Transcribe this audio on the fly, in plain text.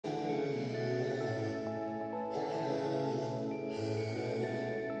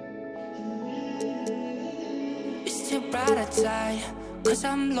brighter side, 'cause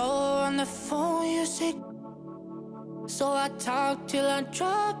I'm low on the phone, you say. So I talk till I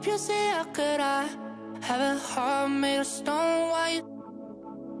drop, you say, how could I have a heart made of stone? Why you?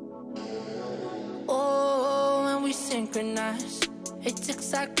 Oh, when we synchronize, it's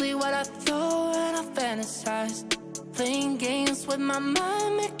exactly what I thought and I fantasized. Playing games with my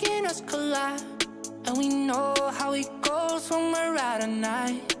mind, making us collide. And we know how it goes when we're out at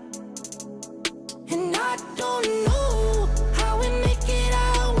night. And I don't know how we make it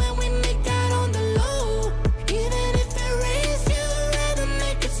out when we make out on the low. Even if it rains, you'd rather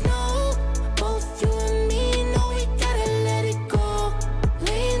make it snow. Both you and me know we gotta let it go.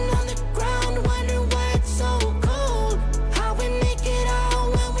 Laying on the ground, wondering why it's so cold. How we make it out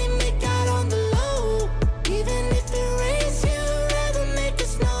when we make out on the low. Even if it rains, you'd rather make it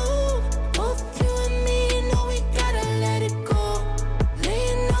snow. Both you and me know we gotta let it go.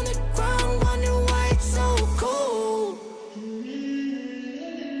 Laying on the ground, wondering why it's so cold.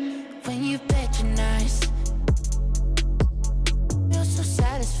 When you patronize, feel so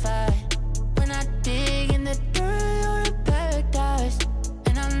satisfied. When I dig in the dirt, you're in paradise.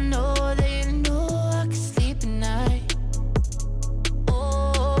 And I know that you know I can sleep at night.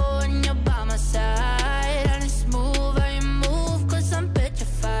 Oh, and you're by my side, and it's smooth how you move, 'cause I'm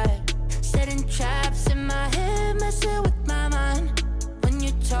petrified. Setting traps in my head, messing with my mind. When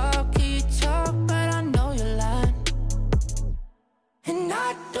you talk, but I know you're lying. And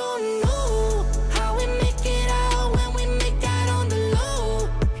I don't know how we make it out when we make out on the low.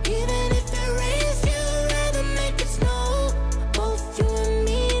 Even if it rains, you'd rather make it snow. Both you and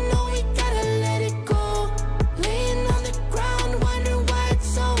me know we gotta let it go. Laying on the ground, wondering why it's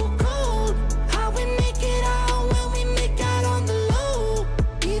so cold. How we make it out when we make out on the low.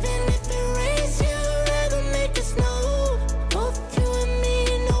 Even if it rains, you'd rather make it snow. Both you and me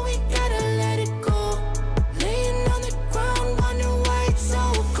know we gotta let it go. Laying on the ground, wondering why it's so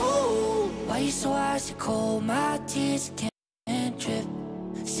cold. Why you so icy cold? My tears can't drip.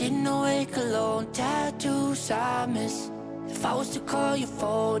 Sitting awake alone, tattoos I miss. If I was to call your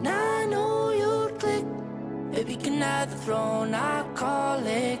phone, I know you'd click. Baby, can have the throne, I call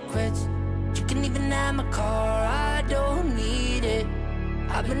it quits. You can even have my car, I don't need it.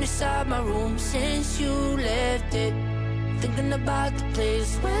 I've been inside my room since you left it, thinking about the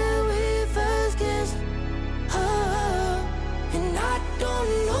place where we first kissed. Oh, and I don't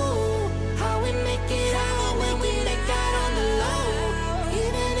know how we make it out when we make out on the low.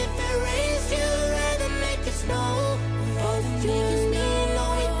 Even if it rains, you'd rather make it snow. Both you and me know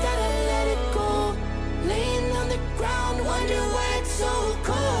we gotta let it go. Laying on the ground, wondering why it's so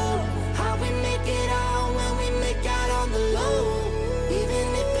cold. How we make it out when we make out on the low. Even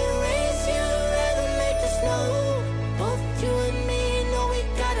if it rains, you'd rather make it snow. Both you and me know we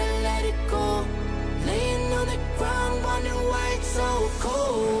gotta let it go. Laying on the ground, wondering why it's so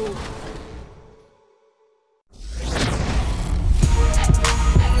cold.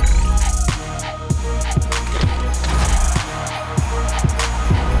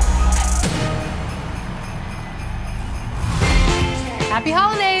 Happy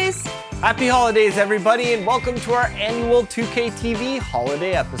holidays! Happy holidays, everybody, and welcome to our annual 2K TV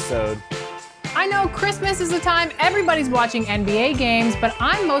holiday episode. I know Christmas is the time everybody's watching NBA games, but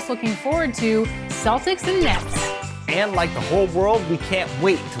I'm most looking forward to Celtics and Nets. And like the whole world, we can't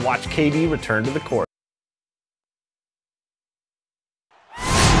wait to watch KD return to the court.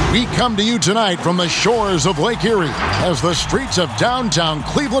 We come to you tonight from the shores of Lake Erie as the streets of downtown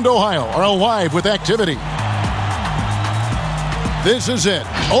Cleveland, Ohio are alive with activity. This is it,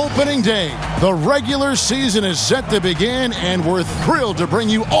 opening day. The regular season is set to begin, and we're thrilled to bring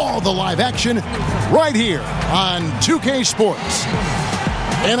you all the live action right here on 2K Sports.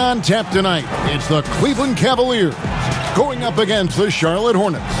 And on tap tonight, it's the Cleveland Cavaliers going up against the Charlotte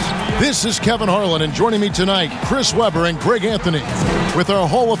Hornets. This is Kevin Harlan, and joining me tonight, Chris Webber and Greg Anthony, with our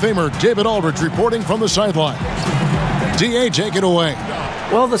Hall of Famer David Aldridge reporting from the sideline. DA, take it away.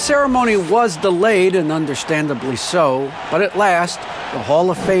 Well, the ceremony was delayed, and understandably so, but at last, the Hall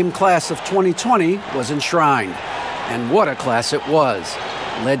of Fame class of 2020 was enshrined. And what a class it was,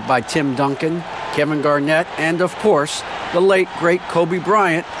 led by Tim Duncan, Kevin Garnett, and of course, the late, great Kobe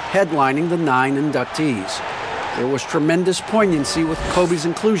Bryant headlining the 9 inductees. There was tremendous poignancy with Kobe's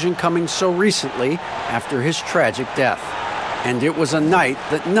inclusion coming so recently after his tragic death. And it was a night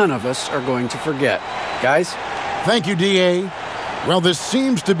that none of us are going to forget. Guys? Thank you, DA. Well, this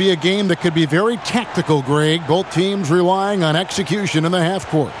seems to be a game that could be very tactical, Greg. Both teams relying on execution in the half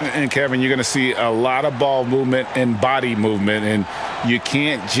court. And, Kevin, you're going to see a lot of ball movement and body movement, and you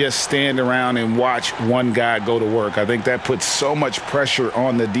can't just stand around and watch one guy go to work. I think that puts so much pressure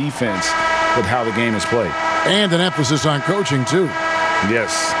on the defense. with how the game is played. And an emphasis on coaching, too.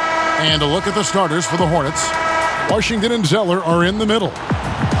 Yes. And a look at the starters for the Hornets. Washington and Zeller are in the middle.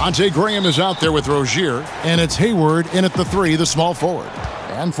 Ante Graham is out there with Rozier, and it's Hayward in at the 3, the small forward.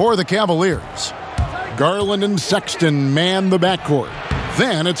 And for the Cavaliers, Garland and Sexton man the backcourt.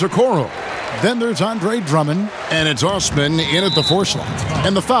 Then it's Okoro. Then there's Andre Drummond, and it's Osman in at the 4 slot.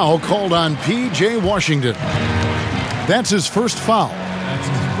 And the foul called on P.J. Washington. That's his first foul.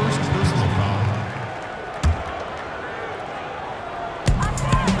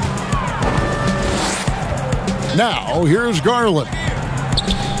 Now, here's Garland.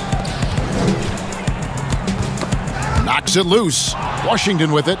 Knocks it loose.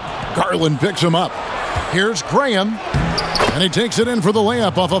 Washington with it. Garland picks him up. Here's Graham. And he takes it in for the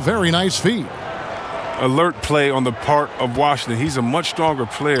layup off a very nice feed. Alert play on the part of Washington. He's a much stronger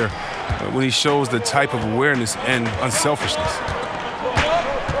player when he shows the type of awareness and unselfishness.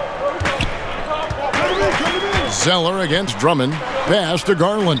 Zeller against Drummond. Pass to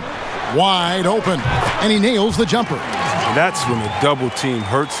Garland. Wide open. And he nails the jumper. That's when a double team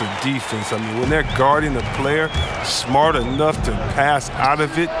hurts the defense. I mean, when they're guarding the player smart enough to pass out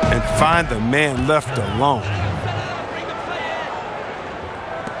of it and find the man left alone.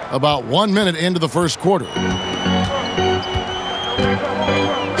 About 1 minute into the first quarter.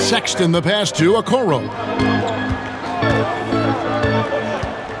 Sexton the pass to Okoro.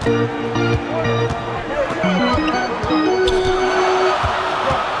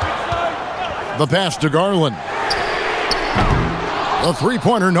 The pass to Garland. The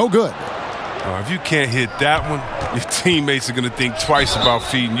three-pointer no good. If you can't hit that one, your teammates are going to think twice about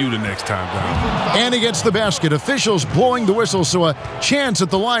feeding you the next time down. And he gets the basket. Officials blowing the whistle, so a chance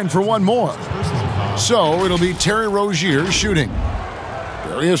at the line for one more. So it'll be Terry Rozier shooting.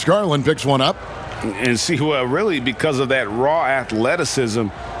 Darius Garland picks one up. And see, well, really, because of that raw athleticism,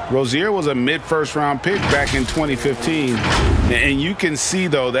 Rozier was a mid-first round pick back in 2015. And you can see,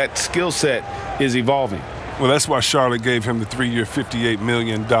 though, that skill set is evolving. Well, that's why Charlotte gave him the 3-year, $58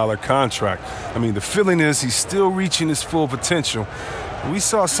 million contract. I mean, the feeling is he's still reaching his full potential. We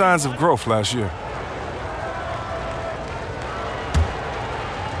saw signs of growth last year.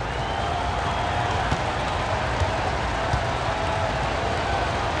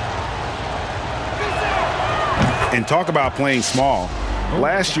 And talk about playing small.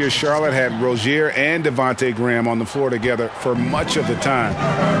 Last year, Charlotte had Rozier and Devontae Graham on the floor together for much of the time.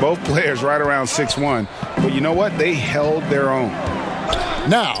 Both players right around 6'1". But you know what? They held their own.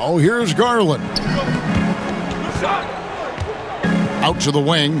 Now, here's Garland. Out to the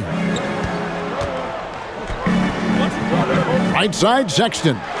wing. Right side,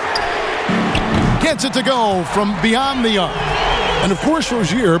 Sexton. Gets it to go from beyond the arc. And, of course,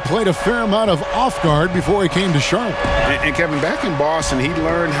 Rozier played a fair amount of off guard before he came to Charlotte. And Kevin, back in Boston, he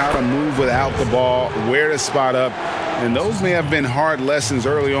learned how to move without the ball, where to spot up. And those may have been hard lessons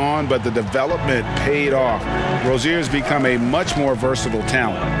early on, but the development paid off. Rozier's become a much more versatile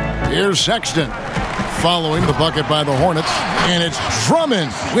talent. Here's Sexton following the bucket by the Hornets. And it's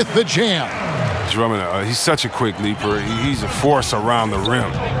Drummond with the jam. Drummond, he's such a quick leaper. He's a force around the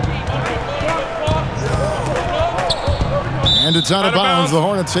rim. And it's out of bounds. The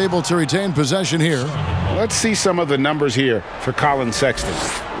Hornets able to retain possession here. Let's see some of the numbers here for Colin Sexton.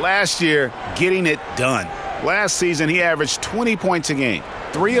 Last year, getting it done. Last season, he averaged 20 points a game,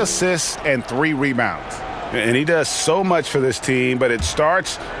 3 assists, and 3 rebounds. And he does so much for this team, but it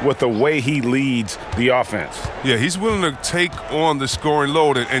starts with the way he leads the offense. Yeah, he's willing to take on the scoring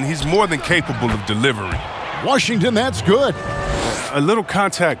load, and he's more than capable of delivery. Washington, that's good. A little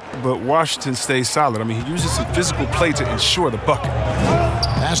contact, but Washington stays solid. I mean, he uses some physical play to ensure the bucket.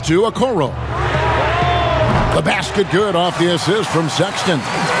 Pass to Okoro. The basket good off the assist from Sexton.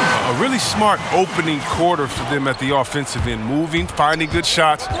 A really smart opening quarter for them at the offensive end. Moving, finding good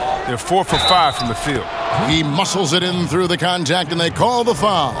shots. They're 4 for 5 from the field. He muscles it in through the contact, and they call the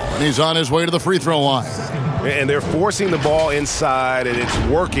foul. And he's on his way to the free throw line. And they're forcing the ball inside, and it's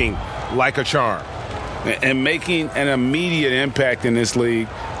working like a charm. And making an immediate impact in this league.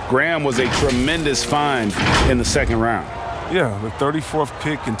 Graham was a tremendous find in the second round. Yeah, the 34th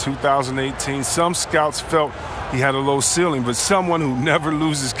pick in 2018. Some scouts felt he had a low ceiling, but someone who never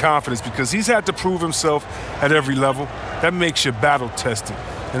loses confidence because he's had to prove himself at every level. That makes you battle-tested,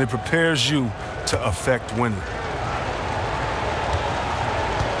 and it prepares you to affect winning.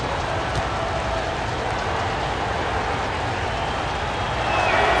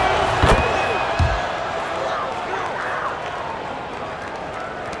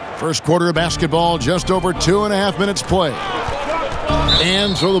 First quarter of basketball, just over 2.5 minutes play.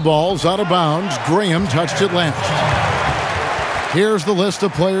 And so the ball's out of bounds. Graham touched it last. Here's the list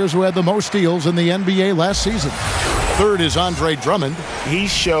of players who had the most steals in the NBA last season. Third is Andre Drummond. He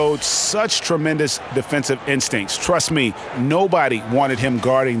showed such tremendous defensive instincts. Trust me, nobody wanted him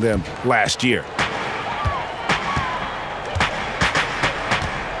guarding them last year.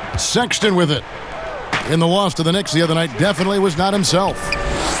 Sexton with it. In the loss to the Knicks the other night, definitely was not himself.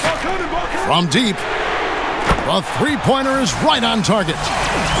 From deep, the three-pointer is right on target.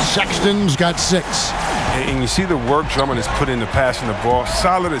 Sexton's got 6. And you see the work Drummond has put into passing the ball.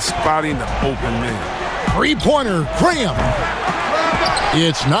 Solid at spotting the open man. Three-pointer, Graham.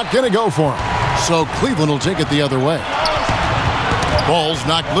 It's not going to go for him. So Cleveland will take it the other way. Ball's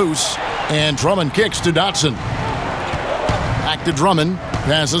knocked loose, and Drummond kicks to Dotson. Back to Drummond.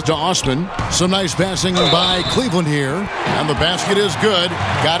 Passes to Osman. Some nice passing by Cleveland here. And the basket is good.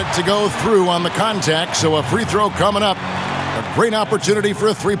 Got it to go through on the contact, so a free throw coming up. A great opportunity for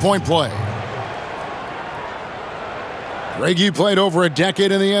a three-point play. Greg, you played over a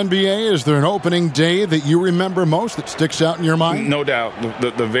decade in the NBA. Is there an opening day that you remember most that sticks out in your mind? No doubt.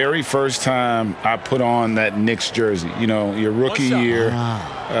 The very first time I put on that Knicks jersey, you know, your rookie year,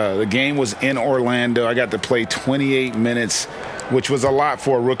 the game was in Orlando. I got to play 28 minutes, which was a lot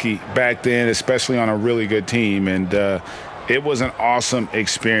for a rookie back then, especially on a really good team. And it was an awesome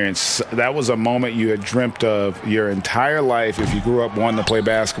experience. That was a moment you had dreamt of your entire life if you grew up wanting to play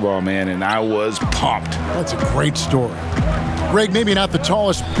basketball, man, and I was pumped. That's a great story. Greg, maybe not the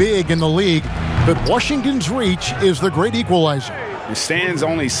tallest big in the league, but Washington's reach is the great equalizer. Stan's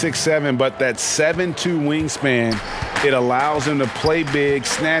only 6'7", but that 7'2" wingspan, it allows him to play big,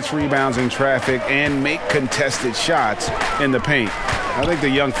 snatch rebounds in traffic, and make contested shots in the paint. I think the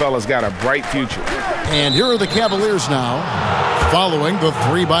young fella's got a bright future. And here are the Cavaliers now, following the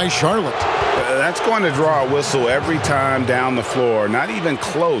three by Charlotte. That's going to draw a whistle every time down the floor, not even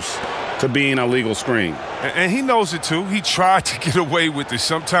close to being a legal screen. And he knows it, too. He tried to get away with it.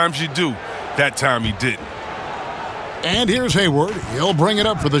 Sometimes you do. That time he didn't. And here's Hayward. He'll bring it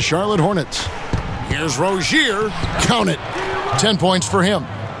up for the Charlotte Hornets. Here's Rozier. Count it. 10 points for him.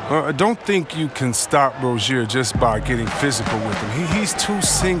 I don't think you can stop Rozier just by getting physical with him. He's too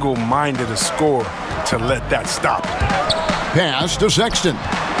single-minded a scorer to let that stop him. Pass to Sexton.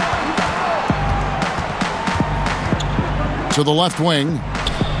 To the left wing.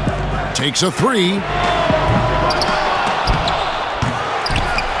 Takes a three.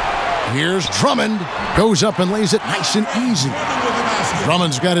 Here's Drummond. Goes up and lays it nice and easy.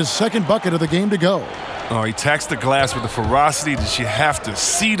 Drummond's got his second bucket of the game to go. Oh, he attacks the glass with a ferocity that you have to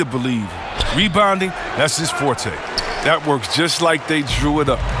see to believe. Rebounding, that's his forte. That works just like they drew it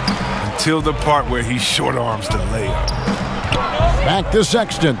up until the part where he short arms the layup. Back to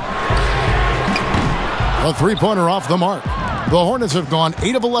Sexton. A three-pointer off the mark. The Hornets have gone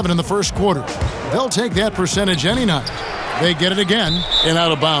 8 of 11 in the first quarter. They'll take that percentage any night. They get it again and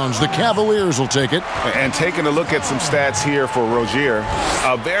out of bounds. The Cavaliers will take it. And taking a look at some stats here for Rozier,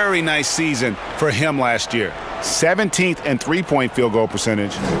 a very nice season for him last year. 17th in three-point field goal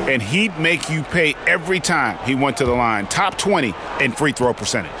percentage, and he'd make you pay every time he went to the line. Top 20 in free throw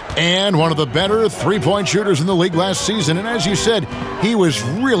percentage. And one of the better three-point shooters in the league last season. And as you said, he was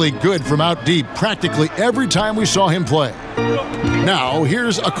really good from out deep practically every time we saw him play. Now,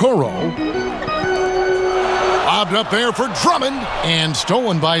 here's Okoro. Lobbed up there for Drummond and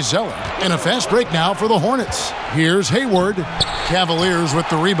stolen by Zeller. And a fast break now for the Hornets. Here's Hayward. Cavaliers with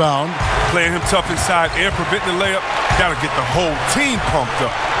the rebound. Playing him tough inside and preventing the layup. Got to get the whole team pumped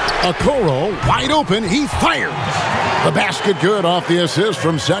up. Okoro wide open. He fires. The basket good off the assist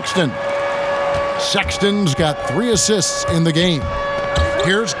from Sexton. Sexton's got 3 assists in the game.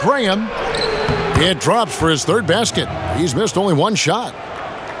 Here's Graham. It drops for his third basket. He's missed only 1 shot.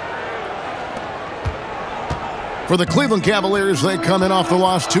 For the Cleveland Cavaliers, they come in off the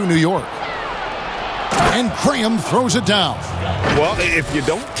loss to New York. And Graham throws it down. Well, if you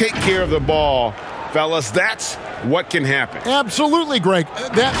don't take care of the ball, fellas, that's what can happen. Absolutely, Greg.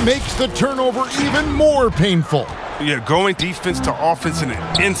 That makes the turnover even more painful. Yeah, going defense to offense in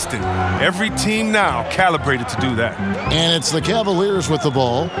an instant. Every team now calibrated to do that. And it's the Cavaliers with the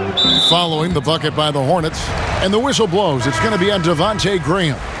ball, following the bucket by the Hornets. And the whistle blows. It's going to be on Devontae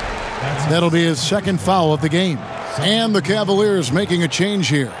Graham. That'll be his second foul of the game. And the Cavaliers making a change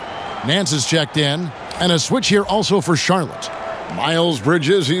here. Nance is checked in, and a switch here also for Charlotte. Miles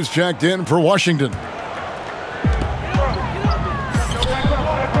Bridges, he's checked in for Washington.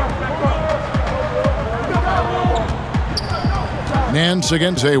 Nance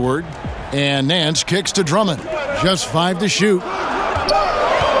against Hayward, and Nance kicks to Drummond. Just 5 to shoot.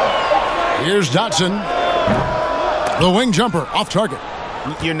 Here's Dotson. The wing jumper off target.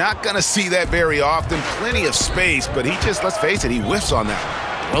 You're not going to see that very often. Plenty of space, but he just, let's face it, he whiffs on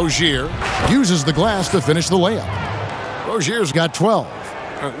that. Rozier uses the glass to finish the layup. Rozier's got 12.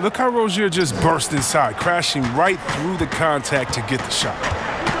 Look how Rozier just burst inside, crashing right through the contact to get the shot.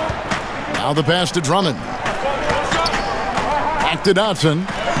 Now the pass to Drummond. Back to Dotson.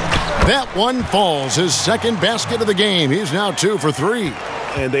 That one falls, his second basket of the game. He's now 2 for 3.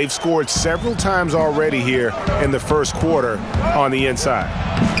 And they've scored several times already here in the first quarter on the inside.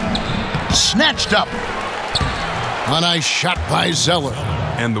 Snatched up. A nice shot by Zeller.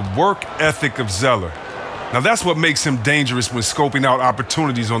 And the work ethic of Zeller. Now that's what makes him dangerous when scoping out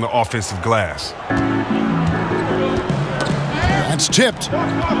opportunities on the offensive glass. That's tipped.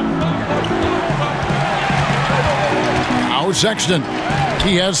 Now Sexton.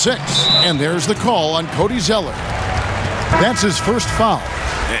 He has 6. And there's the call on Cody Zeller. That's his first foul.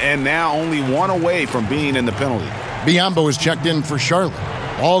 And now only 1 away from being in the penalty. Biyombo is checked in for Charlotte.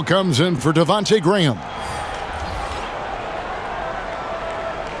 Ball comes in for Devontae Graham.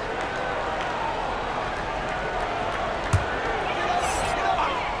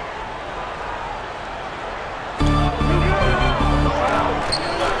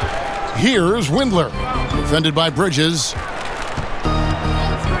 Here's Windler. Defended by Bridges.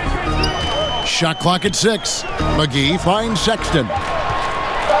 Shot clock at 6. McGee finds Sexton.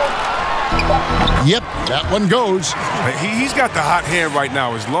 Yep, that one goes. He's got the hot hand right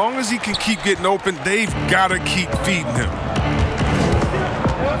now. As long as he can keep getting open, they've got to keep feeding him.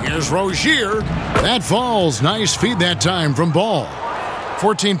 Here's Rozier. That falls. Nice feed that time from Ball.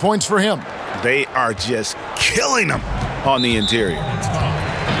 14 points for him. They are just killing him on the interior.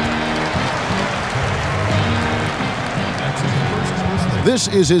 This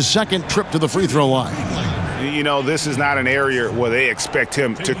is his second trip to the free throw line. You know, this is not an area where they expect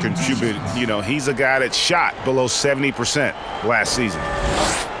him to contribute. You know, he's a guy that shot below 70% last season.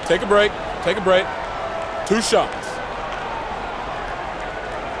 Take a break. Take a break. 2 shots.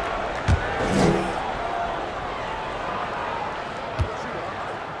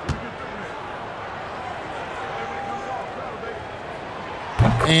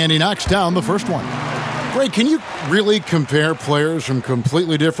 And he knocks down the first one. Ray, can you really compare players from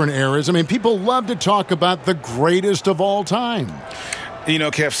completely different eras? I mean, people love to talk about the greatest of all time. You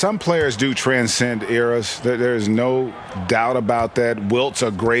know, Kev, some players do transcend eras. There is no doubt about that. Wilt's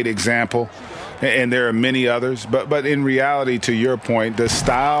a great example, and there are many others. But in reality, to your point, the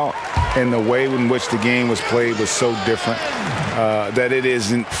style and the way in which the game was played was so different that it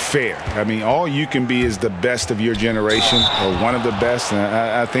isn't fair. I mean, all you can be is the best of your generation or one of the best, and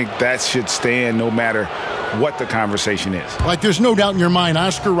I think that should stand no matter what the conversation is. Like, there's no doubt in your mind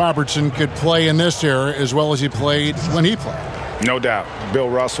Oscar Robertson could play in this era as well as he played when he played. No doubt. Bill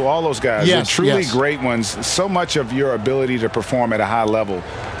Russell, all those guys. Yes, They're truly yes. great ones. So much of your ability to perform at a high level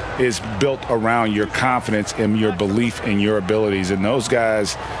is built around your confidence and your belief in your abilities. And those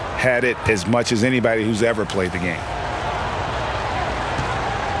guys had it as much as anybody who's ever played the game.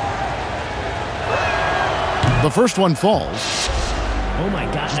 The first one falls. Oh my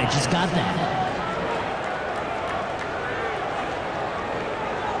gosh, I just got that.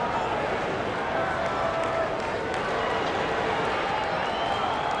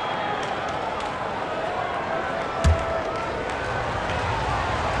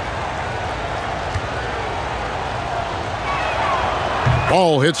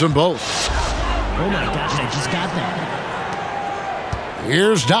 Ball hits them both. Oh my gosh, I just got that.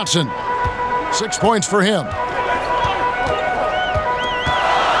 Here's Dotson. 6 points for him.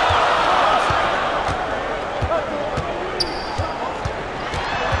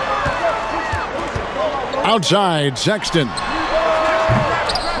 Outside, Sexton.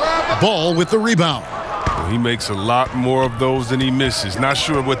 Ball with the rebound. He makes a lot more of those than he misses. Not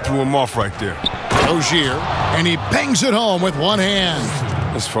sure what threw him off right there. Rozier, and he bangs it home with one hand.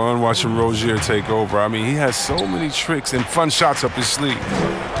 It's fun watching Rozier take over. I mean, he has so many tricks and fun shots up his sleeve.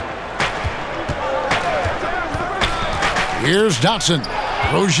 Here's Dotson.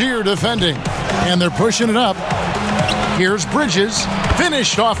 Rozier defending, and they're pushing it up. Here's Bridges,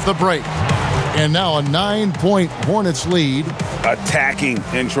 finished off the break. And now a 9-point Hornets lead. Attacking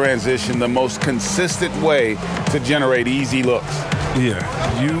in transition, the most consistent way to generate easy looks. Yeah,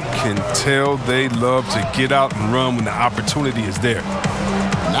 you can tell they love to get out and run when the opportunity is there.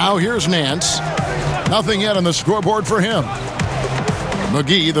 Now here's Nance. Nothing yet on the scoreboard for him.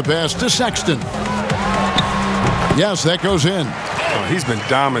 McGee, the pass to Sexton. Yes, that goes in. Oh, he's been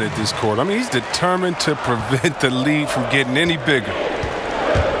dominant this quarter. I mean, he's determined to prevent the lead from getting any bigger.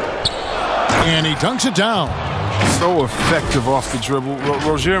 And he dunks it down. So effective off the dribble.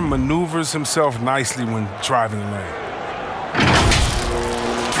 Rozier maneuvers himself nicely when driving the lane.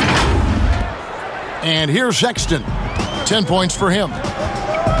 And here's Sexton. 10 points for him.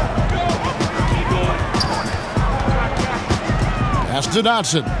 Pass to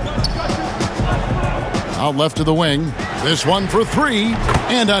Dotson. Out left to the wing. This one for 3.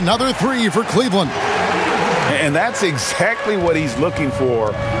 And another 3 for Cleveland. And that's exactly what he's looking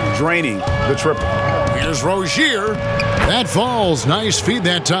for, draining the triple. Here's Rozier. That falls. Nice feed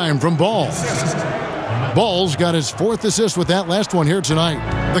that time from Ball. Ball's got his 4th assist with that last one here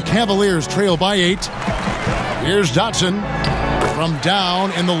tonight. The Cavaliers trail by 8. Here's Dotson. From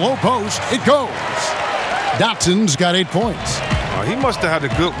down in the low post, it goes. Dotson's got 8 points. He must have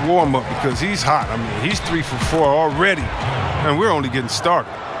had a good warm-up because he's hot. I mean, he's 3 for 4 already, and we're only getting started.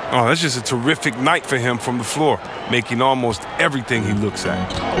 Oh, that's just a terrific night for him from the floor, making almost everything he looks at.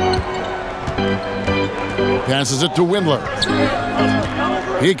 Passes it to Windler.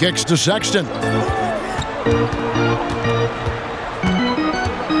 He kicks to Sexton.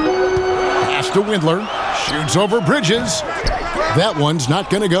 Pass to Windler. Shoots over Bridges. That one's not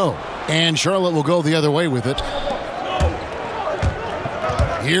going to go. And Charlotte will go the other way with it.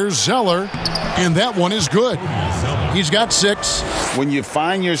 Here's Zeller. And that one is good. He's got 6. When you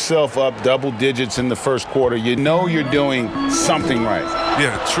find yourself up double digits in the first quarter, you know you're doing something right.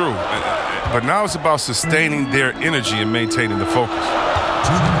 Yeah, true. But now it's about sustaining their energy and maintaining the focus.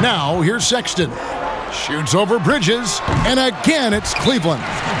 Now, here's Sexton. Shoots over Bridges. And again, it's Cleveland.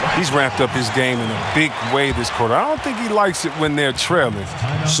 He's ramped up his game in a big way this quarter. I don't think he likes it when they're trailing.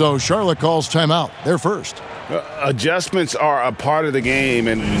 So Charlotte calls timeout. They're first. Adjustments are a part of the game,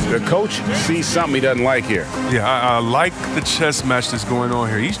 and the coach sees something he doesn't like here. Yeah, I like the chess match that's going on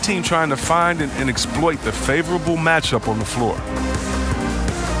here. Each team trying to find and exploit the favorable matchup on the floor.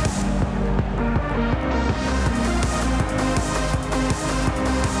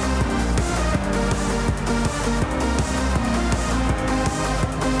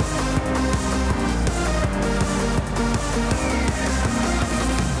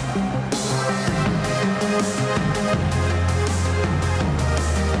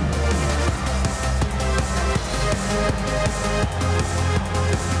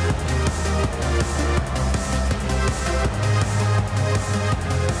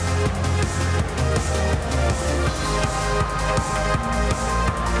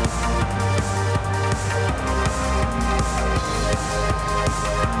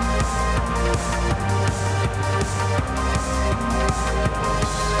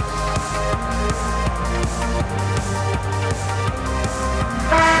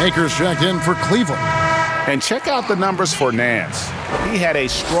 Akers checked in for Cleveland. And check out the numbers for Nance. He had a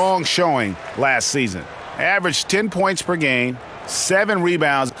strong showing last season. Averaged 10 points per game, 7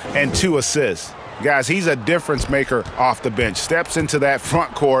 rebounds, and 2 assists. Guys, he's a difference maker off the bench. Steps into that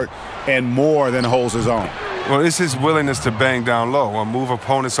front court and more than holds his own. Well, it's his willingness to bang down low or move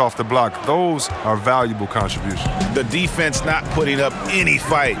opponents off the block. Those are valuable contributions. The defense not putting up any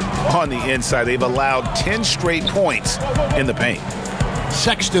fight on the inside. They've allowed 10 straight points in the paint.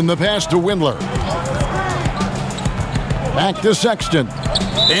 Sexton, the pass to Windler. Back to Sexton.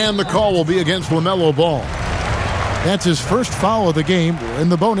 And the call will be against LaMelo Ball. That's his first foul of the game, and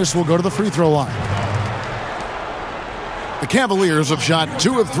the bonus will go to the free throw line. The Cavaliers have shot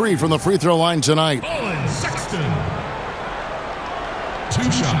 2 of 3 from the free throw line tonight. Colin Sexton. 2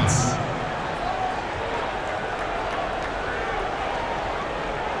 shots.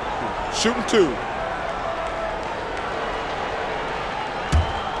 Shooting 2.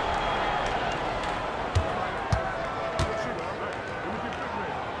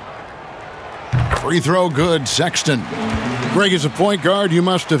 Free throw good, Sexton. Greg, as a point guard, you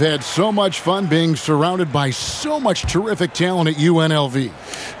must have had so much fun being surrounded by so much terrific talent at UNLV.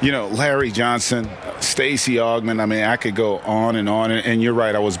 You know, Larry Johnson, Stacey Augmon, I mean, I could go on. And you're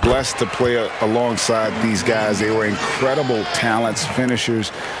right, I was blessed to play alongside these guys. They were incredible talents,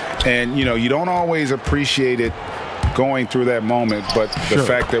 finishers. And, you know, you don't always appreciate it going through that moment, but the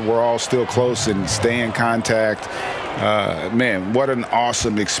fact that we're all still close and stay in contact, man, what an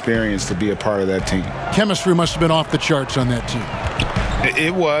awesome experience to be a part of that team. Chemistry must have been off the charts on that team.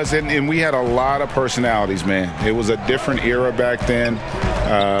 It was, and we had a lot of personalities, man. It was a different era back then,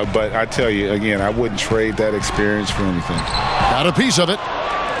 but I tell you, again, I wouldn't trade that experience for anything. Got a piece of it.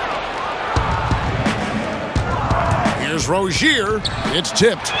 Here's Rozier. It's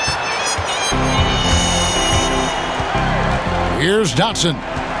tipped. Here's Dotson.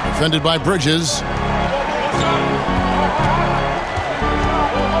 Defended by Bridges.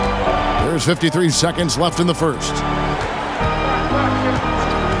 There's 53 seconds left in the first.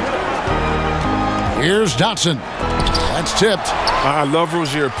 Here's Dotson. That's tipped. I love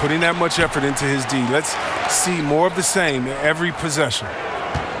Rozier putting that much effort into his D. Let's see more of the same in every possession.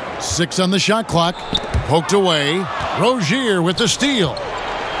 6 on the shot clock. Poked away. Rozier with the steal.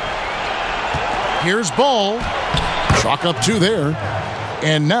 Here's Ball. Chalk up 2 there.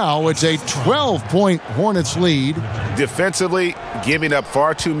 And now it's a 12-point Hornets lead. Defensively, giving up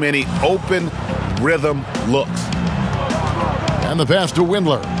far too many open rhythm looks. And the pass to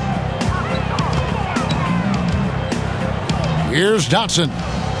Windler. Here's Dotson.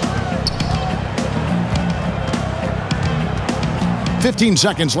 15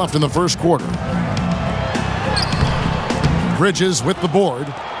 seconds left in the first quarter. Bridges with the board.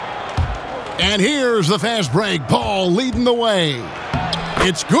 And here's the fast break. Ball leading the way.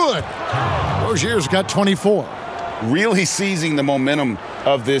 It's good. Rozier's got 24. Really seizing the momentum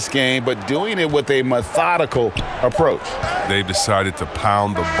of this game, but doing it with a methodical approach. They've decided to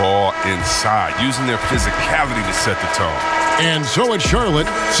pound the ball inside, using their physicality to set the tone. And so it's Charlotte,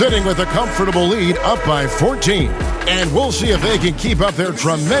 sitting with a comfortable lead, up by 14. And we'll see if they can keep up their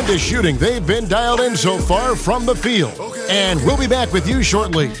tremendous shooting they've been dialed in so far from the field. And we'll be back with you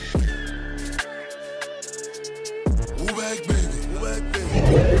shortly.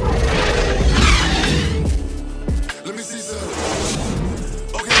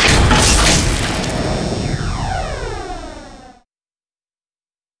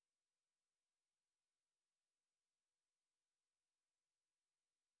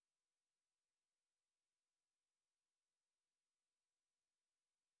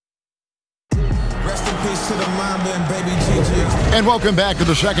 And welcome back to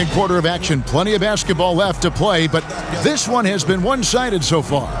the second quarter of action. Plenty of basketball left to play, but this one has been one-sided so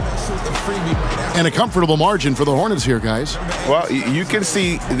far. And a comfortable margin for the Hornets here, guys. Well, you can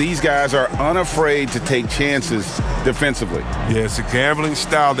see these guys are unafraid to take chances defensively. Yeah, it's a gambling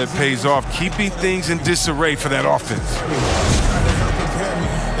style that pays off, keeping things in disarray for that offense.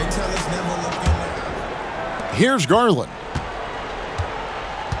 Here's Garland.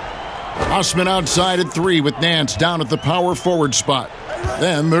 Osman outside at 3 with Nance down at the power forward spot.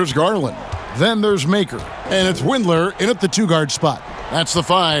 Then there's Garland. Then there's Maker. And it's Windler in at the 2-guard spot. That's the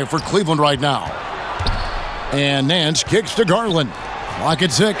 5 for Cleveland right now. And Nance kicks to Garland. Clock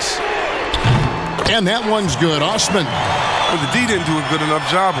at 6. And that one's good. Osman. Well, the D didn't do a good enough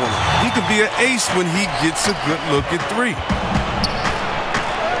job on him. He could be an ace when he gets a good look at 3.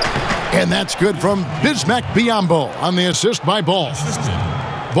 And that's good from Bismack Biyombo on the assist by Ball.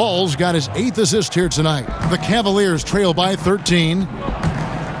 Ball's got his 8th assist here tonight. The Cavaliers trail by 13.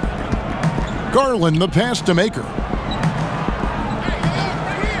 Garland the pass to Maker.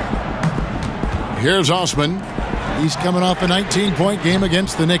 Here's Osman. He's coming off a 19-point game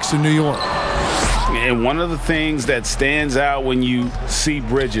against the Knicks in New York. And one of the things that stands out when you see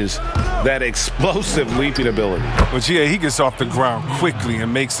Bridges, that explosive leaping ability. But yeah, he gets off the ground quickly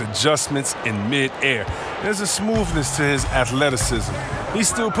and makes adjustments in mid-air. There's a smoothness to his athleticism. He's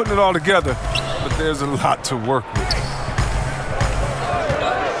still putting it all together, but there's a lot to work with.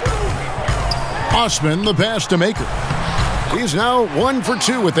 Osman the pass to Maker. He's now 1 for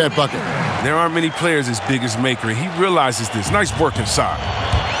 2 with that bucket. There aren't many players as big as Maker. He realizes this. Nice work inside.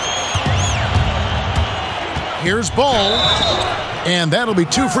 Here's Ball. And that'll be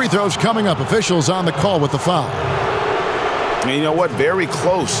 2 free throws coming up. Officials on the call with the foul. And you know what? Very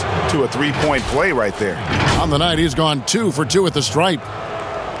close to a 3-point play right there. On the night, he's gone 2 for 2 at the stripe.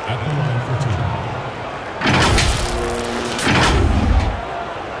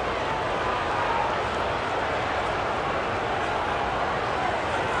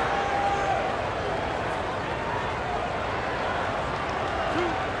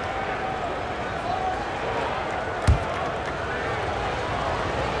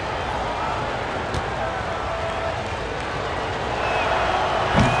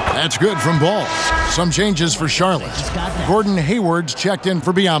 That's good from Ball. Some changes for Charlotte. Gordon Hayward's checked in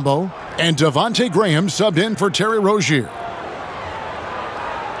for Biyombo, and Devontae Graham subbed in for Terry Rozier.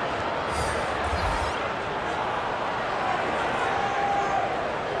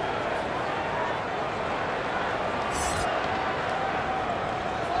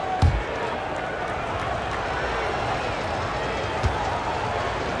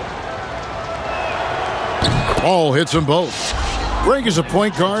 Ball hits them both. Greg, as a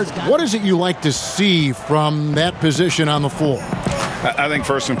point guard, what is it you like to see from that position on the floor? I think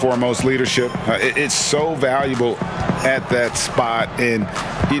first and foremost, leadership. It's so valuable at that spot. And,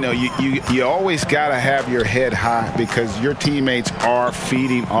 you know, you always got to have your head high because your teammates are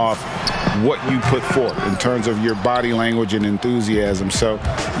feeding off what you put forth in terms of your body language and enthusiasm. So,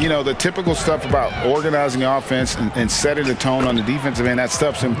 you know, the typical stuff about organizing the offense and setting the tone on the defensive end, that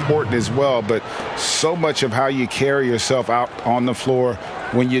stuff's important as well. But so much of how you carry yourself out on the floor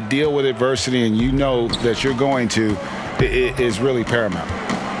when you deal with adversity and you know that you're going to is really paramount.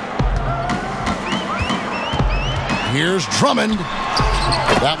 Here's Drummond.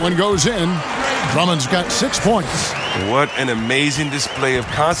 That one goes in. Drummond's got 6 points. What an amazing display of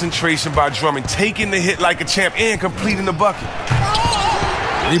concentration by Drummond, taking the hit like a champ and completing the bucket.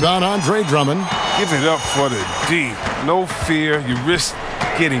 Rebound, Andre Drummond. Give it up for the D. No fear. You risk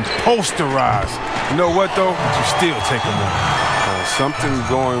getting posterized. You know what, though? You still take him on. Something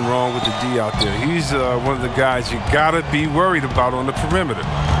going wrong with the D out there. He's one of the guys you got to be worried about on the perimeter.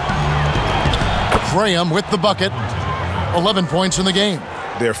 Graham with the bucket. 11 points in the game.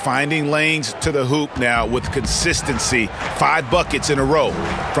 They're finding lanes to the hoop now with consistency. 5 buckets in a row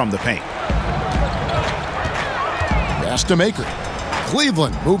from the paint. Pass to Maker.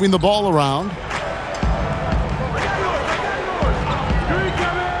 Cleveland moving the ball around.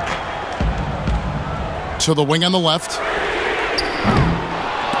 To the wing on the left.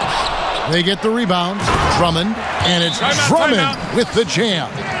 They get the rebound. Drummond. And it's Drummond with the jam.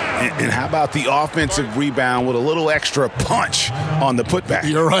 And how about the offensive rebound with a little extra punch on the putback?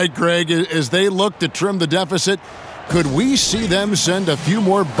 You're right, Greg. As they look to trim the deficit, could we see them send a few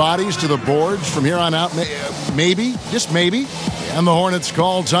more bodies to the boards from here on out? Maybe, just maybe. And the Hornets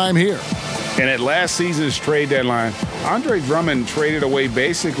call time here. And at last season's trade deadline, Andre Drummond traded away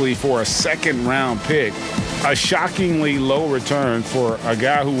basically for a second-round pick. A shockingly low return for a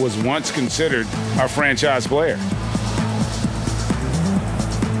guy who was once considered a franchise player.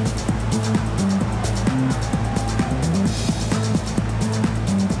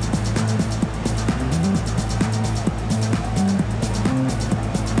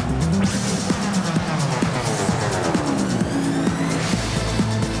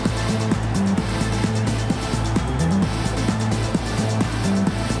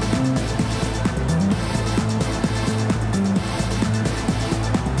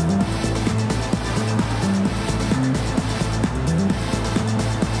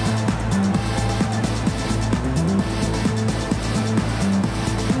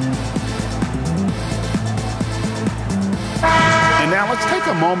 Let's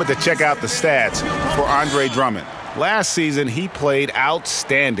take a moment to check out the stats for Andre Drummond. Last season, he played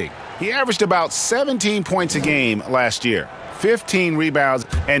outstanding. He averaged about 17 points a game last year, 15 rebounds,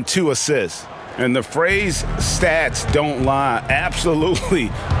 and 2 assists. And the phrase stats don't lie absolutely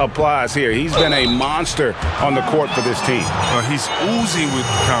applies here. He's been a monster on the court for this team. He's oozing with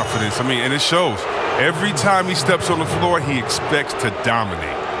confidence. And it shows. Every time he steps on the floor, he expects to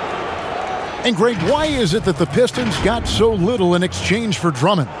dominate. And, Greg, why is it that the Pistons got so little in exchange for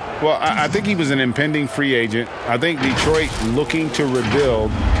Drummond? Well, I think he was an impending free agent. I think Detroit looking to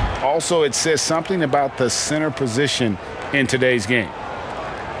rebuild. Also, it says something about the center position in today's game.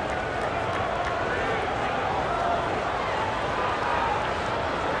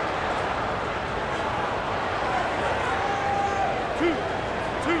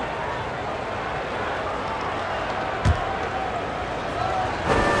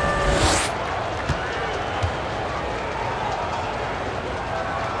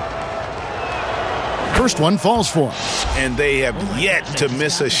 First one falls for him. And they have yet to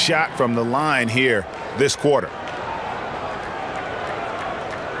miss a shot from the line here this quarter.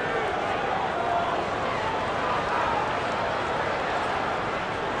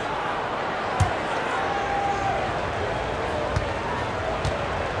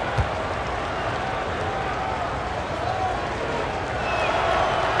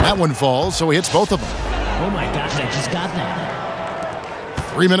 That one falls, so he hits both of them. Oh my gosh, I just got that.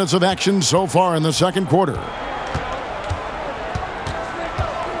 3 minutes of action so far in the second quarter.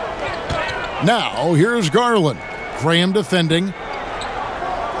 Now, here's Garland. Graham defending.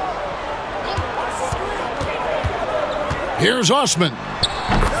 Here's Osman.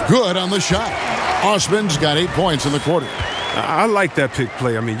 Good on the shot. Osman's got 8 points in the quarter. I like that pick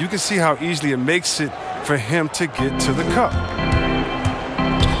play. You can see how easily it makes it for him to get to the cup.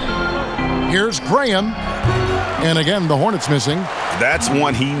 Here's Graham. And again, the Hornets missing. That's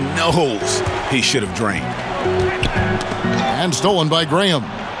one he knows he should have drained. And stolen by Graham.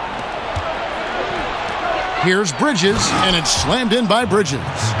 Here's Bridges, and it's slammed in by Bridges.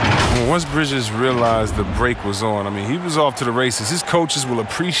 Once Bridges realized the break was on, he was off to the races. His coaches will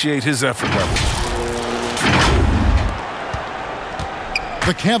appreciate his effort level.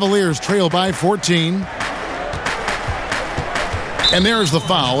 The Cavaliers trail by 14. And there's the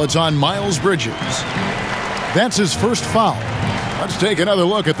foul. It's on Miles Bridges. That's his first foul. Let's take another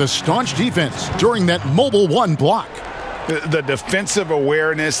look at the staunch defense during that mobile one block. The defensive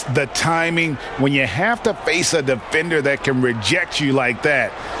awareness, the timing, when you have to face a defender that can reject you like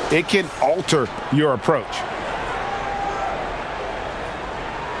that, it can alter your approach.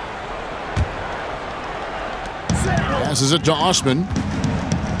 Passes it to Osman.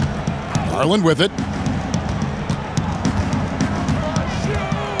 Garland with it.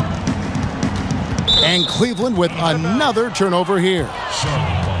 And Cleveland with another turnover here.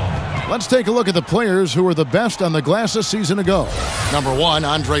 Let's take a look at the players who were the best on the glass a season ago. Number 1,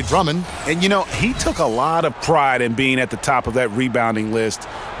 Andre Drummond. And, you know, he took a lot of pride in being at the top of that rebounding list.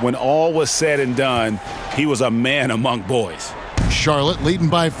 When all was said and done, he was a man among boys. Charlotte leading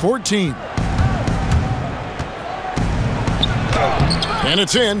by 14. And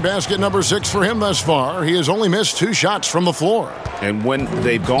it's in. Basket number 6 for him thus far. He has only missed 2 shots from the floor. And when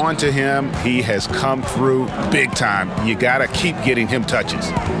they've gone to him, he has come through big time. You got to keep getting him touches.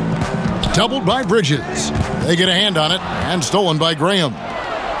 Doubled by Bridges. They get a hand on it and stolen by Graham.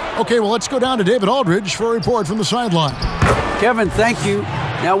 Okay, well, let's go down to David Aldridge for a report from the sideline. Kevin, thank you.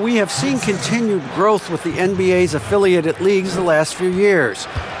 Now, we have seen continued growth with the NBA's affiliated leagues the last few years.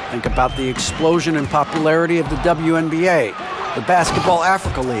 Think about the explosion in popularity of the WNBA, the Basketball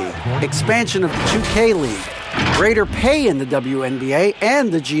Africa League, expansion of the 2K League, greater pay in the WNBA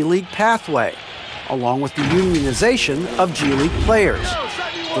and the G League pathway, along with the unionization of G League players.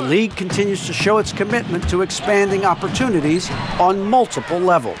 The league continues to show its commitment to expanding opportunities on multiple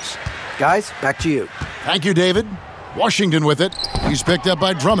levels. Guys, back to you. Thank you, David. Washington with it. He's picked up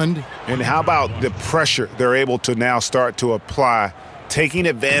by Drummond. And how about the pressure they're able to now start to apply, taking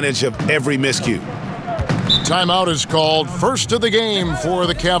advantage of every miscue? Timeout is called. First of the game for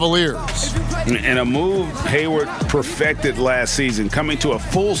the Cavaliers. And a move Hayward perfected last season, coming to a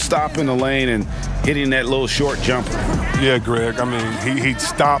full stop in the lane and hitting that little short jumper. Yeah, Greg. I mean, he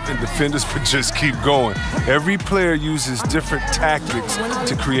stopped and defenders would just keep going. Every player uses different tactics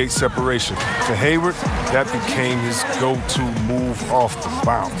to create separation. For Hayward, that became his go-to move off the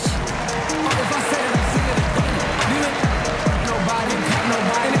bounce.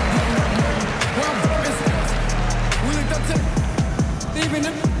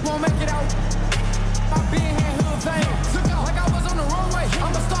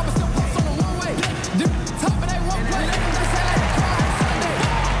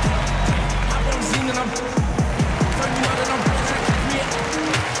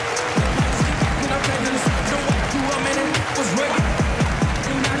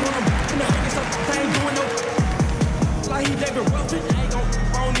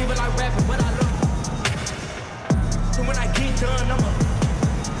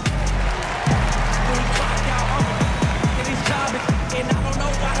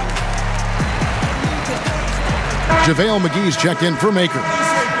 JaVale McGee's checked in for Makers.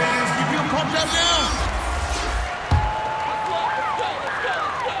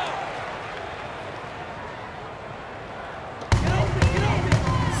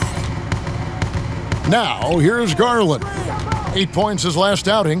 Now, here's Garland. 8 points his last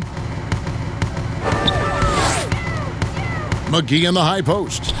outing. McGee in the high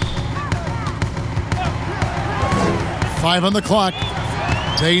post. 5 on the clock.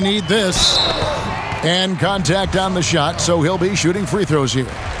 They need this. And contact on the shot, so he'll be shooting free throws here.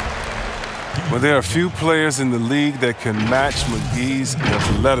 Well, there are a few players in the league that can match McGee's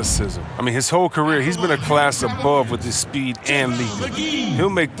athleticism. I mean, his whole career, he's been a class above with his speed and leaping.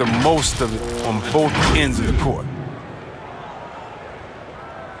 He'll make the most of it on both ends of the court.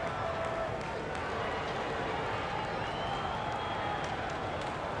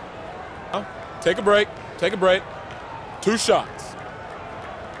 Take a break. Take a break. 2 shots.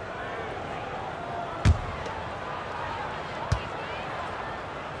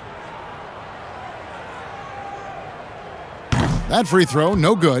 That free throw,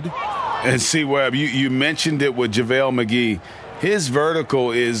 no good. And see, Webb, you mentioned it with JaVale McGee. His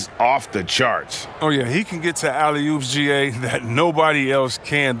vertical is off the charts. Oh, yeah, he can get to alley-oops, GA, that nobody else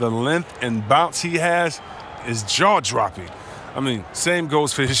can. The length and bounce he has is jaw-dropping. I mean, same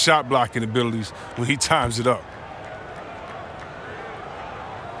goes for his shot-blocking abilities when he times it up.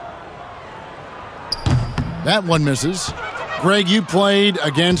 That one misses. Greg, you played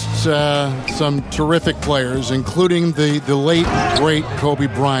against some terrific players, including the late, great Kobe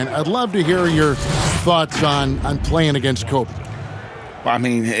Bryant. I'd love to hear your thoughts on playing against Kobe. I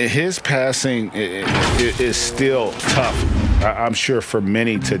mean, his passing is still tough, I'm sure, for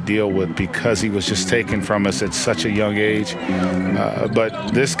many to deal with because he was just taken from us at such a young age.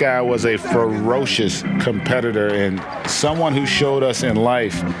 But this guy was a ferocious competitor and someone who showed us in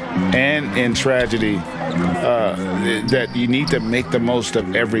life and in tragedy that you need to make the most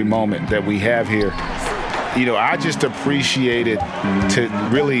of every moment that we have here. You know, I just appreciated to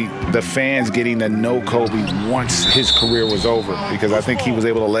really the fans getting to know Kobe once his career was over because I think he was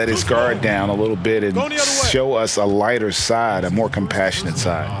able to let his guard down a little bit and show us a lighter side, a more compassionate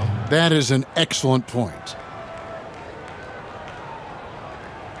side. That is an excellent point.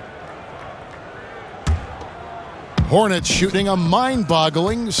 Hornets shooting a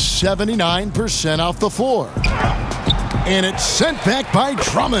mind-boggling 79% off the floor. And it's sent back by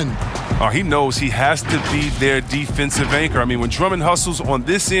Drummond. Oh, he knows he has to be their defensive anchor. I mean, when Drummond hustles on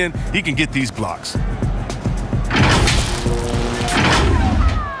this end, he can get these blocks.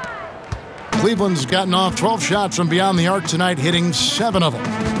 Cleveland's gotten off 12 shots from beyond the arc tonight, hitting 7 of them.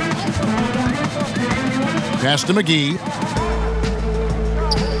 Pass to McGee.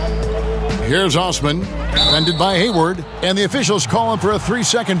 Here's Osman, defended by Hayward, and the officials calling for a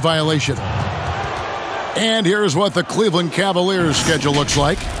 3-second violation. And here's what the Cleveland Cavaliers schedule looks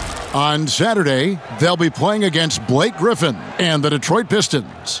like. On Saturday, they'll be playing against Blake Griffin and the Detroit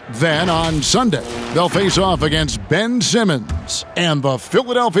Pistons. Then on Sunday, they'll face off against Ben Simmons and the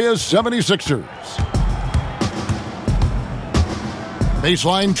Philadelphia 76ers.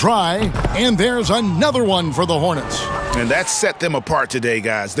 Baseline try, and there's another one for the Hornets. And that set them apart today,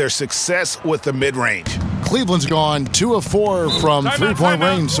 guys. Their success with the mid-range. Cleveland's gone 2 of 4 from three-point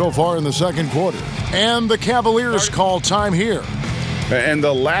range so far in the second quarter. And the Cavaliers call time here. And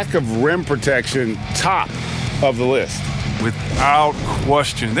the lack of rim protection, top of the list. Without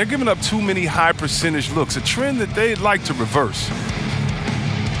question. They're giving up too many high percentage looks, a trend that they'd like to reverse.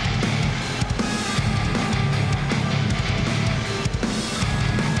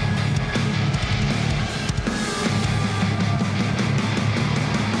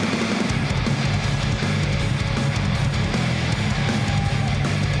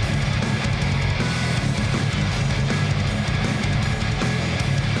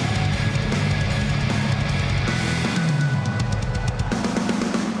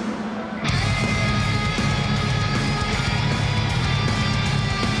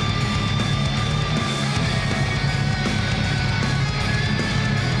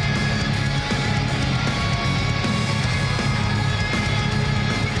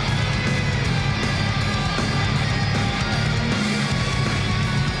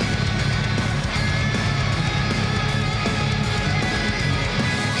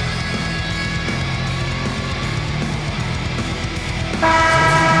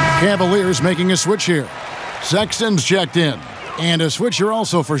 Cavaliers making a switch here. Sexton's checked in. And a switcher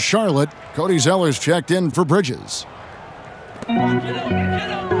also for Charlotte. Cody Zeller's checked in for Bridges.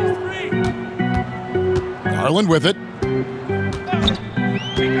 Garland with it.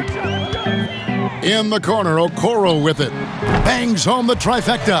 In the corner, Okoro with it. Bangs home the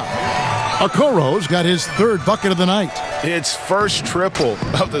trifecta. Okoro's got his 3rd bucket of the night. It's first triple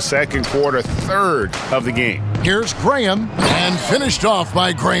of the second quarter, 3rd of the game. Here's Graham, and finished off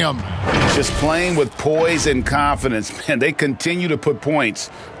by Graham. Just playing with poise and confidence, man. They continue to put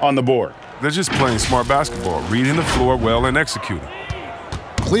points on the board. They're just playing smart basketball, reading the floor well and executing.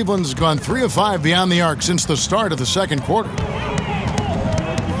 Cleveland's gone 3 of 5 beyond the arc since the start of the second quarter.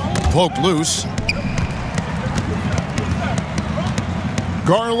 Poked loose.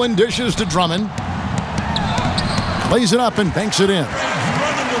 Garland dishes to Drummond. Plays it up and banks it in.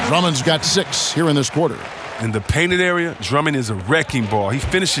 Drummond's got 6 here in this quarter. In the painted area, Drummond is a wrecking ball. He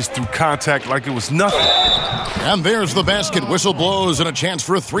finishes through contact like it was nothing. And there's the basket. Whistle blows and a chance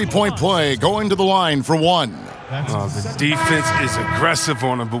for a 3-point play. Going to the line for 1. The defense is aggressive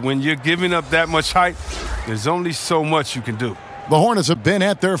on him, but when you're giving up that much height, there's only so much you can do. The Hornets have been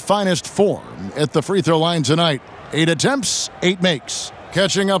at their finest form at the free throw line tonight. 8 attempts, 8 makes.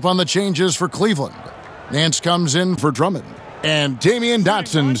 Catching up on the changes for Cleveland. Nance comes in for Drummond. And Damian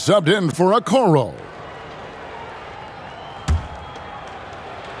Dotson subbed in for Okoro.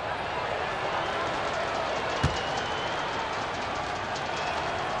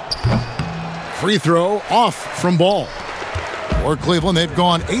 Free throw off from Ball. For Cleveland, they've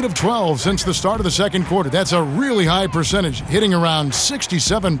gone 8 of 12 since the start of the second quarter. That's a really high percentage, hitting around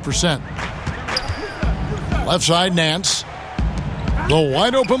 67%. Left side, Nance. The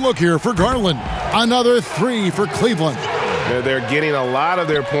wide open look here for Garland. Another 3 for Cleveland. They're getting a lot of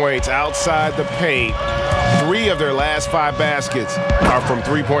their points outside the paint. 3 of their last 5 baskets are from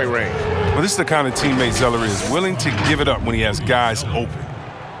 3-point range. Well, this is the kind of teammate Zeller is, willing to give it up when he has guys open.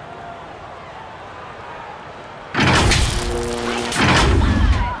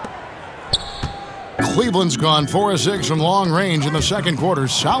 Cleveland's gone 4 of 6 from long range in the second quarter.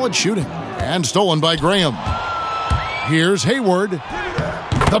 Solid shooting. And stolen by Graham. Here's Hayward.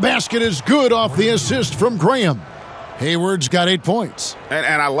 The basket is good off the assist from Graham. Hayward's got 8 points.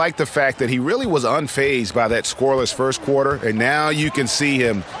 And I like the fact that he really was unfazed by that scoreless first quarter, and now you can see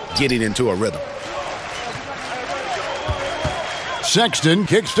him getting into a rhythm. Sexton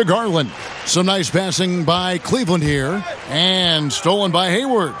kicks to Garland. Some nice passing by Cleveland here. And stolen by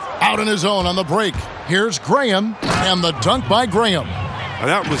Hayward. Out in his own on the break. Here's Graham, and the dunk by Graham. Now,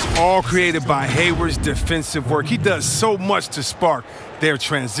 that was all created by Hayward's defensive work. He does so much to spark their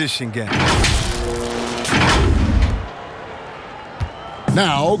transition game.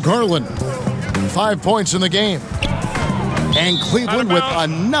 Now Garland, 5 points in the game. And Cleveland with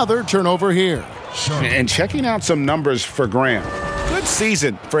another turnover here. And checking out some numbers for Graham. Good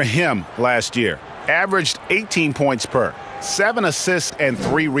season for him last year. Averaged 18 points per, 7 assists and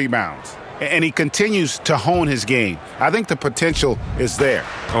 3 rebounds. And he continues to hone his game. I think the potential is there.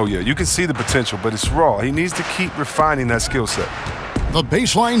 Oh, yeah, you can see the potential, but it's raw. He needs to keep refining that skill set. The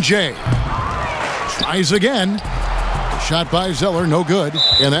baseline J. Tries again. Shot by Zeller, no good.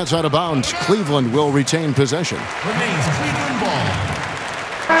 And that's out of bounds. Cleveland will retain possession. Remains Cleveland ball.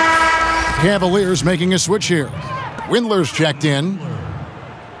 Cavaliers making a switch here. Windler's checked in.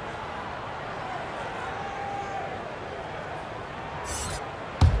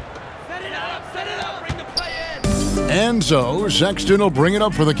 And so Sexton will bring it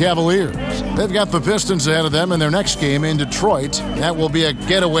up for the Cavaliers. They've got the Pistons ahead of them in their next game in Detroit. That will be a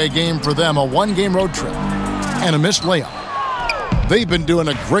getaway game for them, a one-game road trip. And a missed layup. They've been doing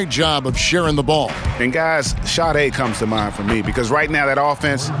a great job of sharing the ball. And guys, shot A comes to mind for me because right now that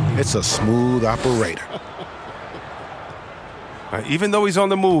offense, it's a smooth operator. Even though he's on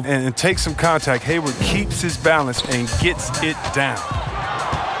the move and takes some contact, Hayward keeps his balance and gets it down.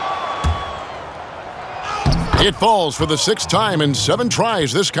 It falls for the 6th time in 7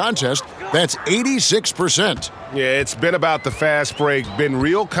 tries this contest. That's 86%. Yeah, it's been about the fast break. Been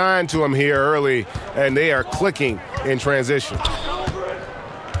real kind to him here early, and they are clicking in transition.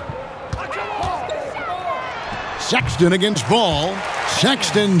 Sexton against Ball.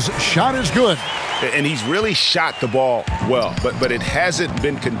 Sexton's shot is good. And he's really shot the ball well, but it hasn't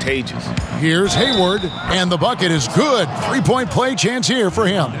been contagious. Here's Hayward, and the bucket is good. 3-point play chance here for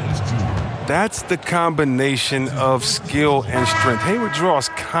him. That's the combination of skill and strength. Hayward draws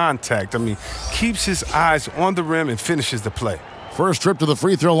contact. I mean, keeps his eyes on the rim and finishes the play. First trip to the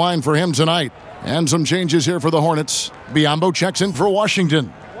free throw line for him tonight. And some changes here for the Hornets. Biyombo checks in for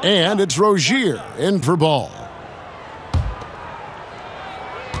Washington. And it's Rozier in for Ball.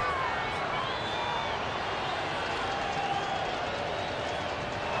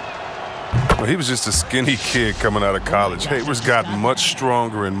 Well, he was just a skinny kid coming out of college. Hayward's gotten much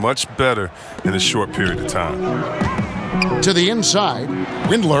stronger and much better in a short period of time. To the inside,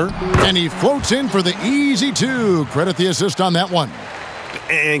 Windler, and he floats in for the easy 2. Credit the assist on that one.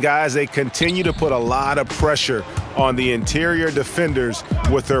 And guys, they continue to put a lot of pressure on the interior defenders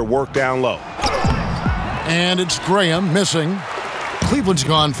with their work down low. And it's Graham missing. Cleveland's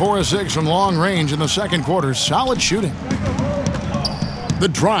gone 4 of 6 from long range in the second quarter. Solid shooting. The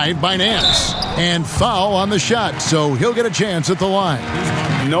drive by Nance. And foul on the shot, so he'll get a chance at the line.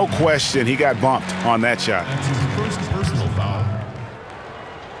 No question, he got bumped on that shot. First personal foul.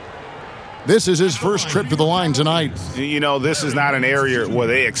 This is his first trip to the line tonight. You know, this is not an area where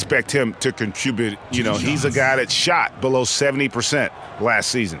they expect him to contribute. You know, he's a guy that shot below 70% last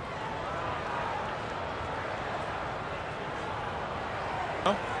season.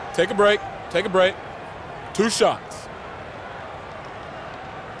 Take a break. Take a break. 2 shots.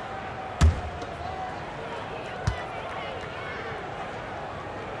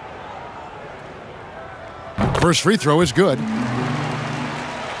 First free throw is good.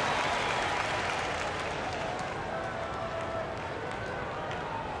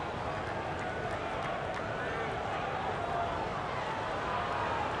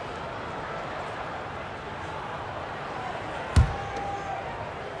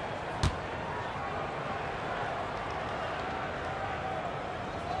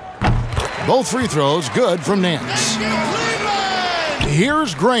 Both free throws good from Nance.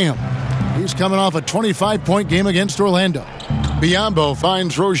 Here's Graham. He's coming off a 25-point game against Orlando. Biyombo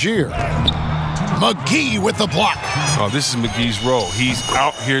finds Rozier. McGee with the block. Oh, this is McGee's role. He's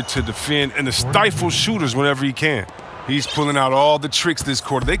out here to defend and to stifle shooters whenever he can. He's pulling out all the tricks this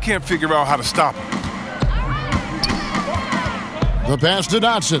quarter. They can't figure out how to stop him. The pass to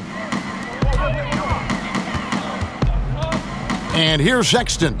Dotson. And here's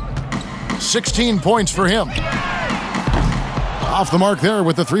Sexton. 16 points for him. Off the mark there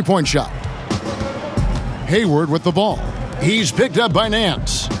with the 3-point shot. Hayward with the ball. He's picked up by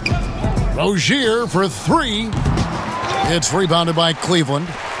Nance. Rozier for 3. It's rebounded by Cleveland.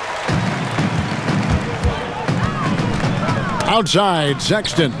 Outside,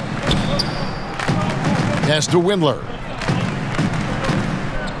 Sexton. Pass to Windler.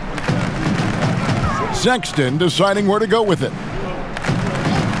 Sexton deciding where to go with it.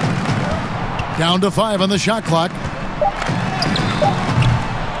 Down to 5 on the shot clock.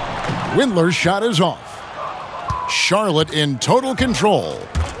 Windler's shot is off. Charlotte in total control.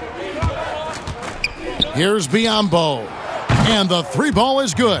 Here's Biyombo. And the three ball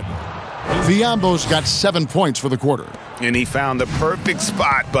is good. Biyombo's got 7 points for the quarter. And he found the perfect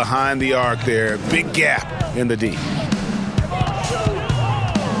spot behind the arc there. Big gap in the D.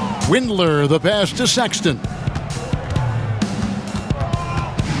 Windler, the pass to Sexton.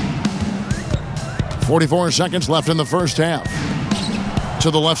 44 seconds left in the first half.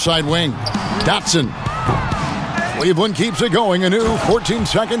 To the left side wing. Dotson. Cleveland keeps it going. A new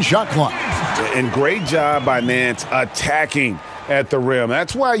 14-second shot clock. And great job by Nance attacking at the rim.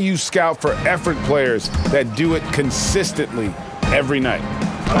 That's why you scout for effort players that do it consistently every night.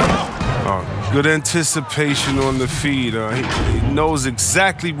 Good anticipation on the feed. He knows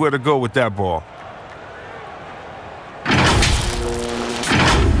exactly where to go with that ball.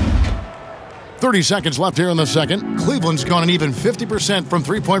 .30 seconds left here in the second. Cleveland's gone an even 50% from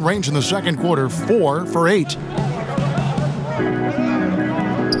three-point range in the second quarter, 4 for 8.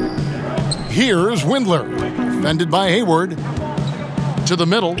 Here's Windler, defended by Hayward. To the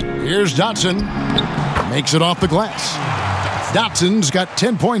middle, here's Dotson. Makes it off the glass. Dotson's got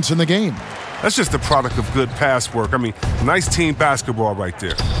 10 points in the game. That's just the product of good pass work. I mean, nice team basketball right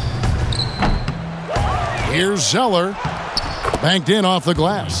there. Here's Zeller, banked in off the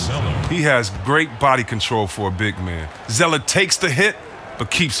glass. He has great body control for a big man. Zeller takes the hit, but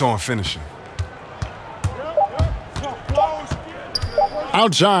keeps on finishing.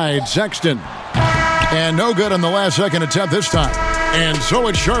 Outside, Sexton. And no good on the last second attempt this time. And so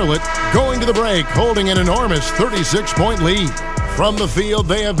it's Charlotte going to the break, holding an enormous 36-point lead. From the field,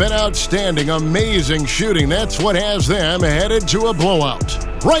 they have been outstanding, amazing shooting. That's what has them headed to a blowout.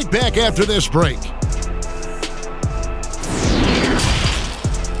 Right back after this break.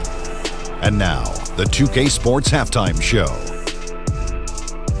 And now, the 2K Sports Halftime Show.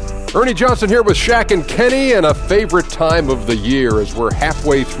 Ernie Johnson here with Shaq and Kenny, and a favorite time of the year as we're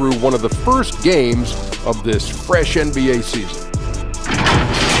halfway through one of the first games of this fresh NBA season.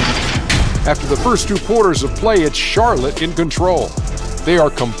 After the first 2 quarters of play, it's Charlotte in control. They are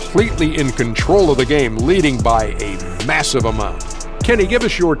completely in control of the game, leading by a massive amount. Kenny, give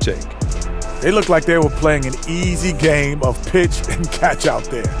us your take. They looked like they were playing an easy game of pitch and catch out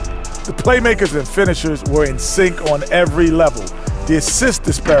there. The playmakers and finishers were in sync on every level. The assist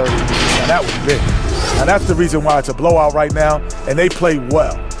disparity, and that was big. And that's the reason why it's a blowout right now, and they played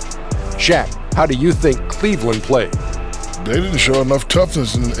well. Shaq, how do you think Cleveland played? They didn't show enough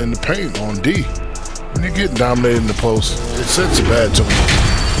toughness in the paint on D. When you're getting dominated in the post, it sets a bad tone.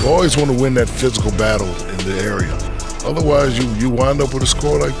 You always want to win that physical battle in the area. Otherwise, you wind up with a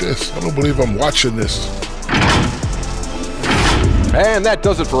score like this. I don't believe I'm watching this. And that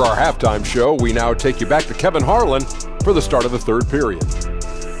does it for our halftime show. We now take you back to Kevin Harlan for the start of the third period.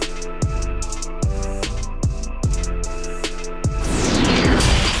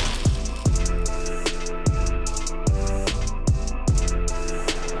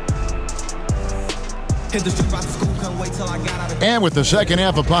 And with the second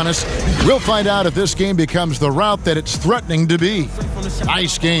half upon us, we'll find out if this game becomes the route that it's threatening to be.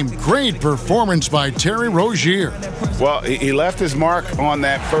 Nice game. Great performance by Terry Rozier. Well, he left his mark on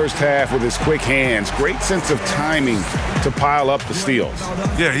that first half with his quick hands. Great sense of timing to pile up the steals.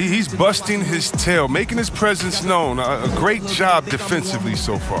 Yeah, he's busting his tail, making his presence known. A great job defensively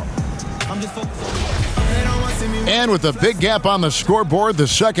so far. And with a big gap on the scoreboard, the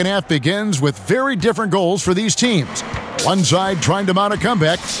second half begins with very different goals for these teams. One side trying to mount a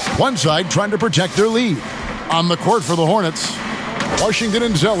comeback, one side trying to protect their lead. On the court for the Hornets, Washington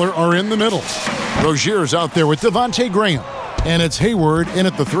and Zeller are in the middle. Rozier's out there with Devontae Graham, and it's Hayward in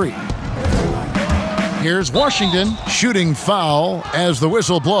at the 3. Here's Washington shooting foul as the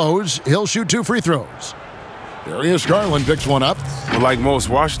whistle blows. He'll shoot 2 free throws. Darius Garland picks one up. But like most,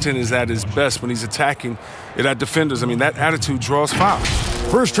 Washington is at his best when he's attacking it at defenders. I mean, that attitude draws fouls.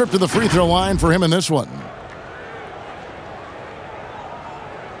 First trip to the free throw line for him in this one.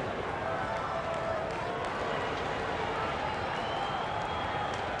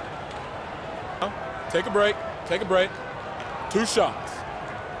 Take a break. Take a break. 2 shots.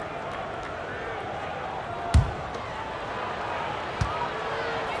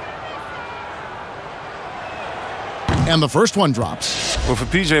 And the first one drops. Well, for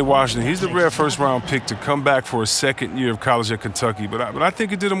P.J. Washington, he's the rare first-round pick to come back for his second year of college at Kentucky, but I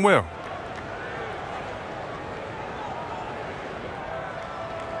think he did him well.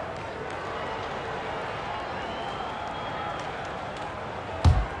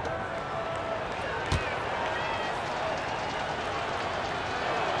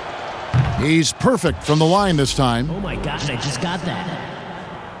 He's perfect from the line this time. Oh my gosh, I just got that.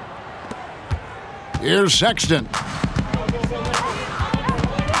 Here's Sexton.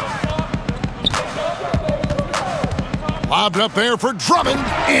 Lobbed up there for Drummond,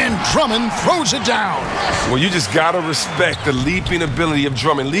 and Drummond throws it down. Well, you just got to respect the leaping ability of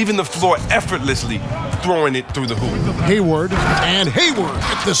Drummond, leaving the floor effortlessly, throwing it through the hoop. Hayward, and Hayward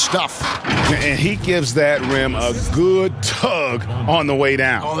with the stuff. And he gives that rim a good tug on the way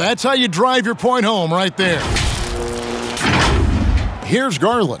down. Oh, that's how you drive your point home right there. Here's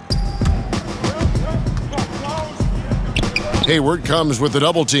Garland. Hayward comes with the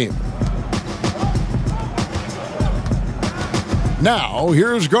double team. Now,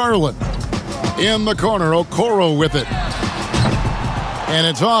 here's Garland. In the corner, Okoro with it. And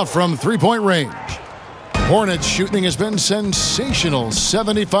it's off from three-point range. Hornets shooting has been sensational,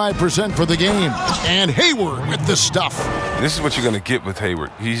 75% for the game. And Hayward with the stuff. This is what you're going to get with Hayward.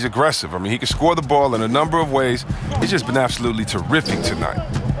 He's aggressive. I mean, he can score the ball in a number of ways. He's just been absolutely terrific tonight.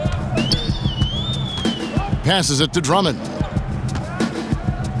 Passes it to Drummond.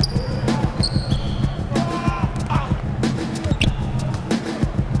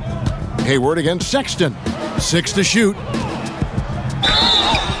 Hayward against Sexton. 6 to shoot.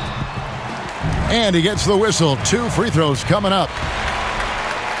 And he gets the whistle. 2 free throws coming up.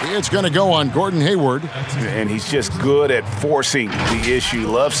 It's going to go on Gordon Hayward. And he's just good at forcing the issue.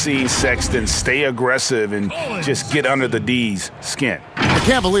 Love seeing Sexton stay aggressive and just get under the D's skin. The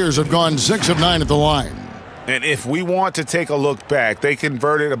Cavaliers have gone 6 of 9 at the line. And if we want to take a look back, they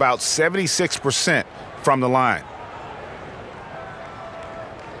converted about 76% from the line.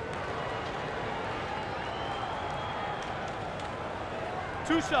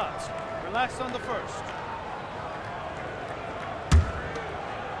 Two shots. Relax on the first.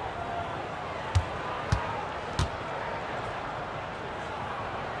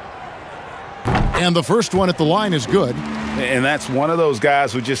 And the first one at the line is good. And that's one of those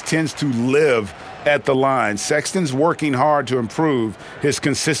guys who just tends to live at the line. Sexton's working hard to improve his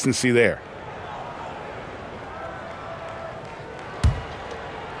consistency there.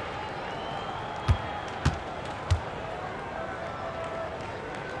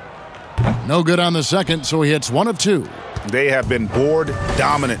 No good on the second, so he hits 1 of 2. They have been board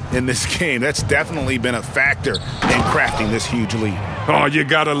dominant in this game. That's definitely been a factor in crafting this huge lead. Oh, you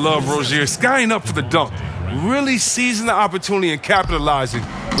gotta love Rozier skying up for the dunk. Really seizing the opportunity and capitalizing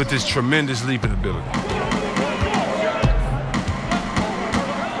with his tremendous leaping ability.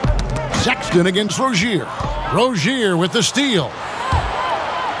 Sexton against Rozier. Rozier with the steal.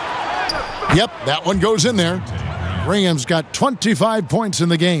 Yep, that one goes in there. Graham's got 25 points in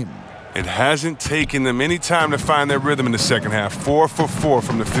the game. It hasn't taken them any time to find their rhythm in the second half. 4 for 4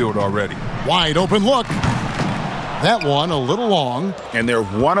 from the field already. Wide open look. That one a little long. And they're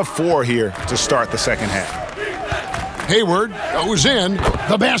 1 of 4 here to start the second half. Hayward goes in.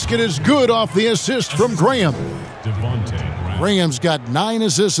 The basket is good off the assist from Graham. Graham's got 9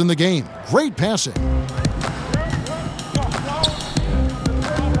 assists in the game. Great passing.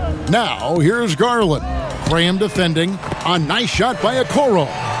 Now here's Garland. Graham defending. A nice shot by Okoro.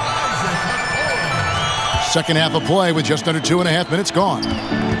 Second half of play with just under 2.5 minutes gone.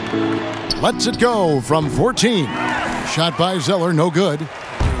 Lets it go from 14. Shot by Zeller, no good.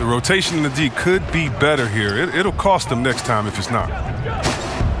 The rotation in the D could be better here. It'll cost them next time if it's not.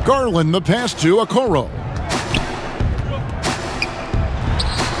 Garland the pass to Okoro.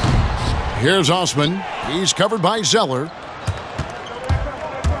 Here's Osman. He's covered by Zeller.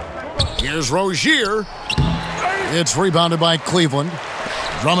 Here's Rozier. It's rebounded by Cleveland.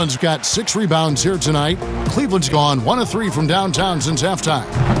 Drummond's got 6 rebounds here tonight. Cleveland's gone 1 of 3 from downtown since halftime.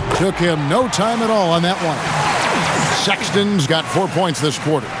 Took him no time at all on that one. Sexton's got 4 points this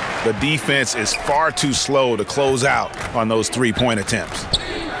quarter. The defense is far too slow to close out on those 3-point attempts.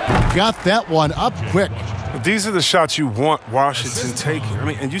 Got that one up quick. But these are the shots you want Washington taking. I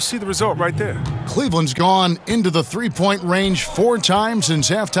mean, and you see the result right there. Cleveland's gone into the 3-point range 4 times since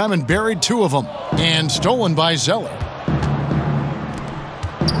halftime and buried 2 of them. And stolen by Zeller.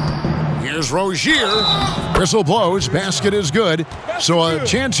 Here's Rozier. Whistle blows. Basket is good. So a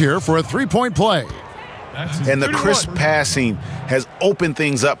chance here for a 3-point play. And the crisp passing has opened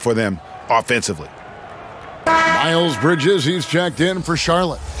things up for them offensively. Miles Bridges, he's checked in for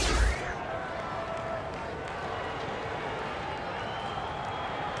Charlotte.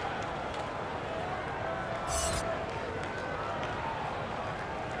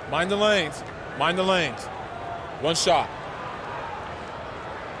 Mind the lanes. Mind the lanes. 1 shot.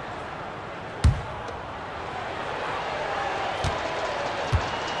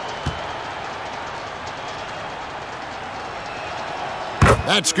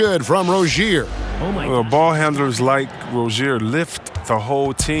 That's good from Rozier. Well, ball handlers like Rozier lift the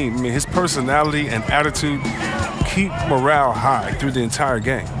whole team. I mean, his personality and attitude keep morale high through the entire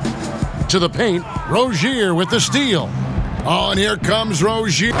game. To the paint, Rozier with the steal. Oh, and here comes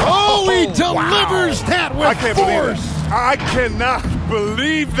Rozier. Oh, he delivers that with force. I cannot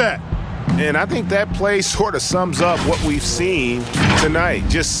believe that. And I think that play sort of sums up what we've seen tonight.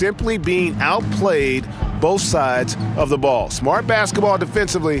 Just simply being outplayed both sides of the ball. Smart basketball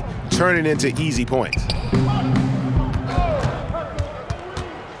defensively, turning into easy points.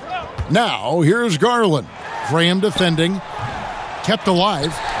 Now, here's Garland. Graham defending. Kept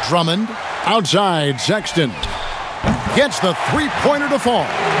alive. Drummond. Outside, Sexton. Gets the three-pointer to fall.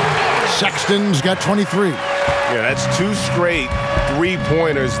 Sexton's got 23. Yeah, that's 2 straight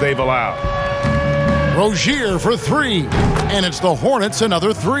three-pointers they've allowed. Rozier for 3. And it's the Hornets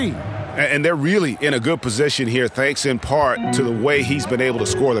another 3. And they're really in a good position here, thanks in part to the way he's been able to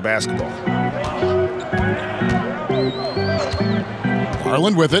score the basketball.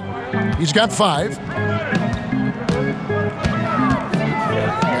 Garland with it. He's got 5.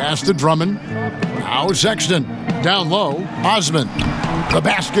 Pass to Drummond. Now Sexton. Down low. Osman. The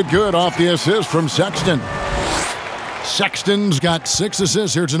basket good off the assist from Sexton. Sexton's got 6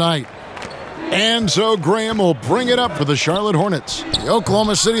 assists here tonight. And so Graham will bring it up for the Charlotte Hornets. The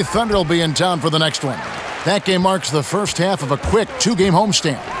Oklahoma City Thunder will be in town for the next one. That game marks the first half of a quick 2-game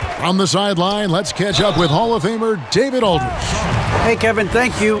homestand. From the sideline, let's catch up with Hall of Famer David Aldridge. Hey, Kevin,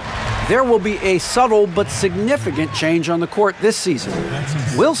 thank you. There will be a subtle but significant change on the court this season.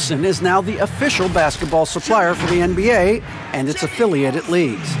 Wilson is now the official basketball supplier for the NBA and its affiliated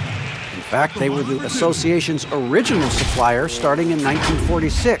leagues. In fact, they were the association's original supplier starting in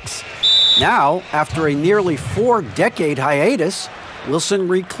 1946. Now, after a nearly 4-decade hiatus, Wilson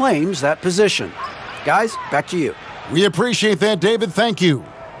reclaims that position. Guys, back to you. We appreciate that, David. Thank you.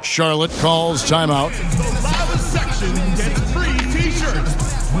 Charlotte calls timeout. The loudest section gets free t-shirts.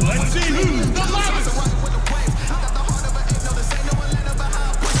 Let's see who's the loudest.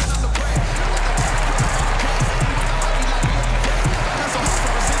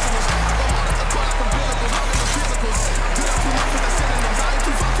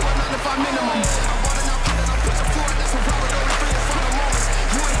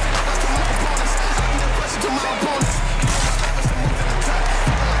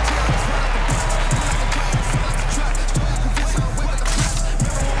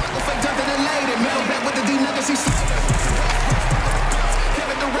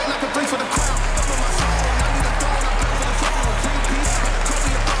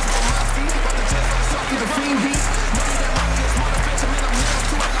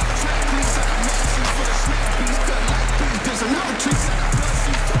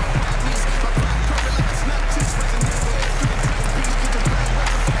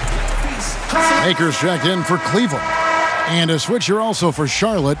 Akers checked in for Cleveland. And a switcher also for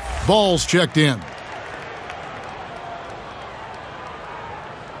Charlotte. Ball's checked in.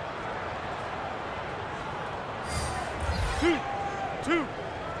 Two.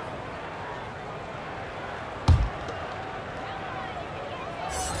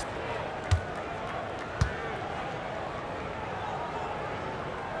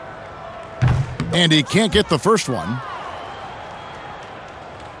 And he can't get the first one.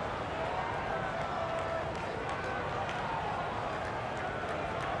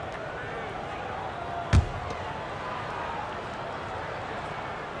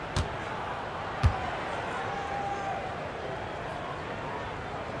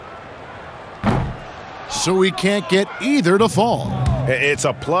 So he can't get either to fall. It's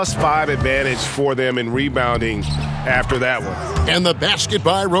a +5 advantage for them in rebounding after that one. And the basket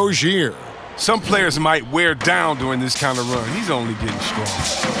by Rozier. Some players might wear down during this kind of run. He's only getting strong.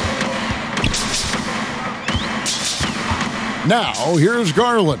 Now, here's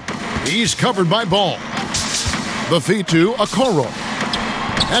Garland. He's covered by Ball. The feed to Okoro.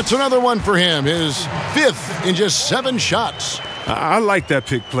 That's another one for him, his 5th in just 7 shots. I like that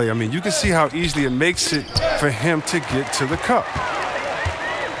pick play. I mean, you can see how easily it makes it for him to get to the cup.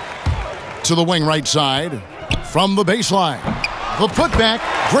 To the wing right side. From the baseline. The putback.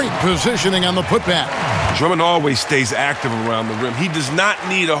 Great positioning on the putback. Drummond always stays active around the rim. He does not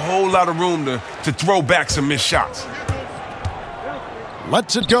need a whole lot of room to throw back some missed shots.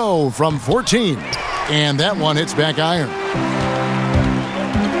 Lets it go from 14. And that one hits back iron.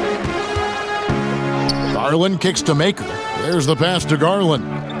 Garland kicks to Maker. There's the pass to Garland.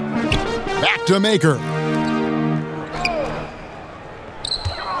 Back to Maker.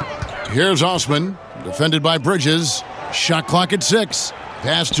 Here's Osman. Defended by Bridges. Shot clock at 6.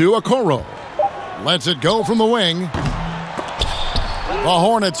 Pass to Okoro. Lets it go from the wing. The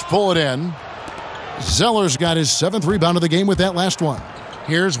Hornets pull it in. Zeller's got his 7th rebound of the game with that last one.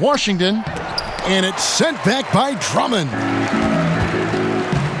 Here's Washington. And it's sent back by Drummond.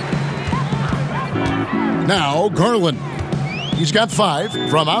 Now Garland. He's got 5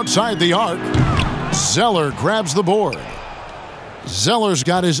 from outside the arc. Zeller grabs the board. Zeller's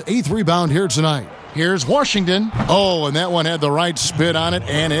got his 8th rebound here tonight. Here's Washington. Oh, and that one had the right spin on it,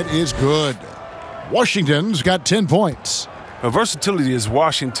 and it is good. Washington's got 10 points. Now, versatility is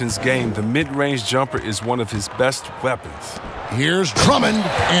Washington's game. The mid-range jumper is one of his best weapons. Here's Drummond,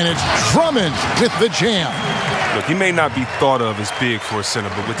 and it's Drummond with the jam. Look, he may not be thought of as big for a center,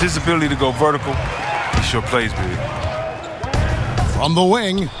 but with his ability to go vertical, he sure plays big. From the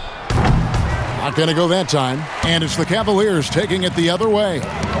wing. Not going to go that time. And it's the Cavaliers taking it the other way.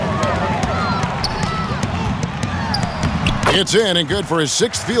 It's in and good for his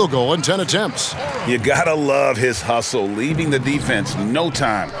 6th field goal in 10 attempts. You gotta love his hustle, leaving the defense no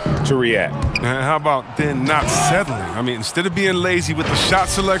time to react. And how about then not settling? I mean, instead of being lazy with the shot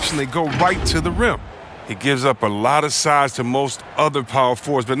selection, they go right to the rim. He gives up a lot of size to most other power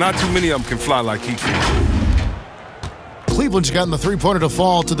forwards, but not too many of them can fly like he can. Cleveland's gotten the three-pointer to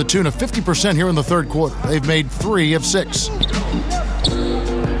fall to the tune of 50% here in the third quarter. They've made 3 of 6.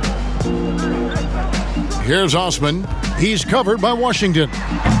 Here's Osman. He's covered by Washington.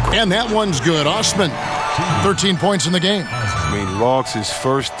 And that one's good. Osman, 13 points in the game. I mean, logs his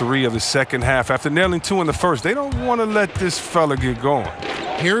first 3 of the second half. After nailing 2 in the first, they don't want to let this fella get going.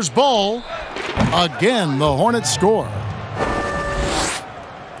 Here's Ball. Again, the Hornets score.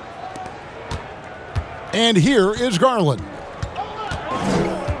 And here is Garland.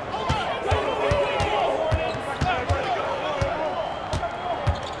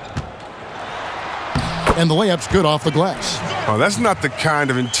 And the layup's good off the glass. Oh, that's not the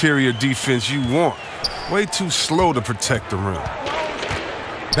kind of interior defense you want. Way too slow to protect the rim.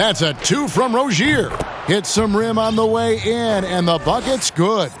 That's a 2 from Rozier. Hits some rim on the way in, and the bucket's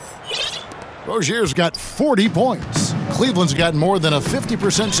good. Rozier's got 40 points. Cleveland's got more than a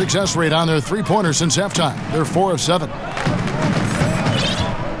 50% success rate on their three-pointers since halftime. They're 4 of 7.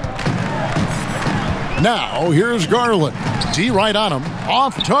 Now, here's Garland. D right on him.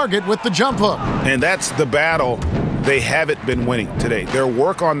 Off target with the jump hook. And that's the battle they haven't been winning today. Their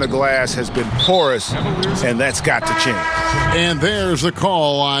work on the glass has been porous, and that's got to change. And there's the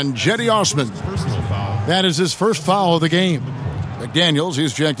call on Cedi Osman. That is his first foul of the game. McDaniels,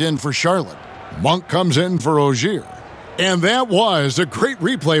 he's checked in for Charlotte. Monk comes in for Rozier. And that was a great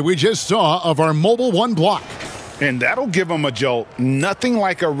replay we just saw of our Mobile 1 block. And that'll give them a jolt. Nothing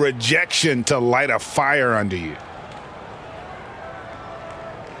like a rejection to light a fire under you.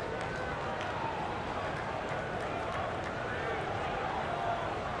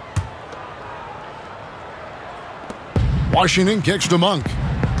 Washington kicks to Monk.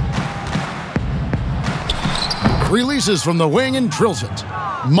 Releases from the wing and drills it.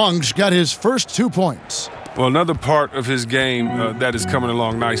 Monk's got his first 2 points. Well, another part of his game that is coming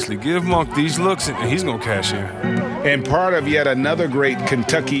along nicely. Give Monk these looks, and he's going to cash in. And part of yet another great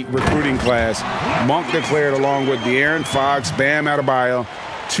Kentucky recruiting class, Monk declared along with De'Aaron Fox, Bam Adebayo,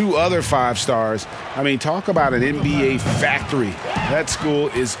 2 other 5-stars. I mean, talk about an NBA factory. That school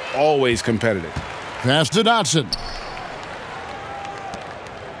is always competitive. Pass to Dotson.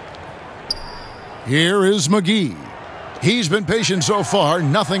 Here is McGee. He's been patient so far,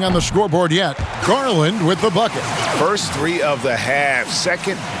 nothing on the scoreboard yet. Garland with the bucket. First 3 of the half,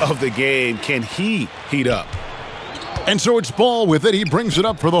 second of the game. Can he heat up? And so it's Ball with it. He brings it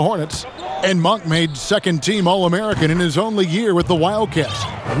up for the Hornets. And Monk made second-team All-American in his only year with the Wildcats,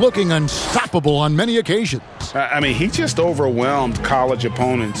 looking unstoppable on many occasions. I mean, he just overwhelmed college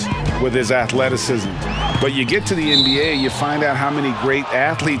opponents with his athleticism. But you get to the NBA, you find out how many great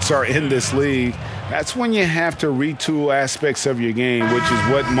athletes are in this league. That's when you have to retool aspects of your game, which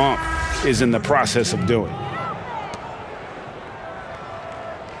is what Monk is in the process of doing.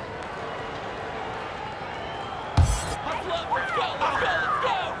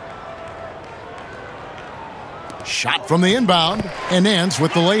 Shot from the inbound, and Nance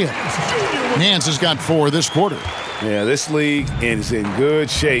with the layup. Nance has got 4 this quarter. Yeah, this league is in good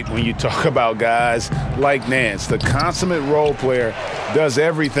shape when you talk about guys like Nance. The consummate role player does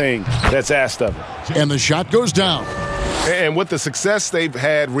everything that's asked of him. And the shot goes down. And with the success they've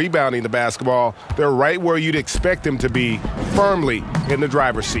had rebounding the basketball, they're right where you'd expect them to be, firmly in the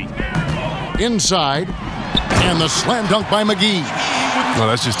driver's seat. Inside, and the slam dunk by McGee. No,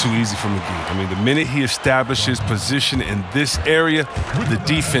 that's just too easy for McGee. I mean, the minute he establishes position in this area, the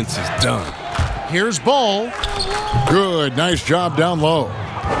defense is done. Here's Ball. Good, nice job down low.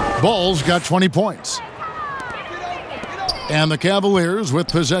 Ball's got 20 points. And the Cavaliers with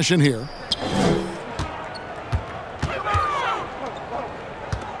possession here.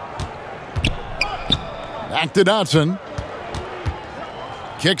 Back to Dotson.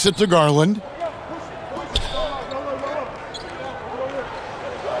 Kicks it to Garland.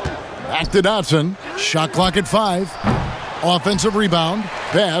 Back to Dotson. Shot clock at 5. Offensive rebound.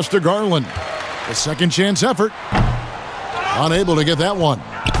 Pass to Garland. A second chance effort. Unable to get that one.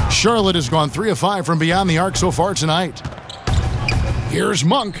 Charlotte has gone 3 of 5 from beyond the arc so far tonight. Here's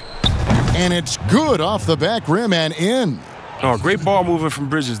Monk. And it's good off the back rim and in. Oh, great ball movement from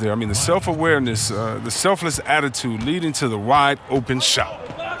Bridges there. I mean, the self-awareness, the selfless attitude leading to the wide-open shot.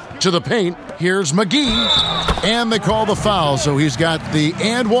 To the paint, here's McGee. And they call the foul, so he's got the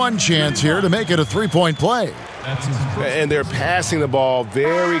and one chance here to make it a 3-point play. And they're passing the ball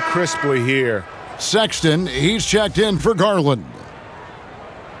very crisply here. Sexton, he's checked in for Garland.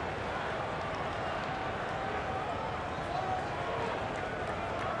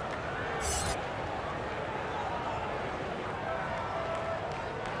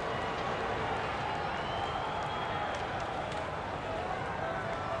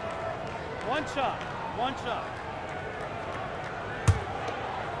 One shot.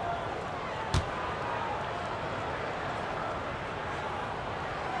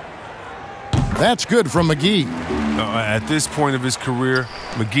 That's good from McGee. At this point of his career,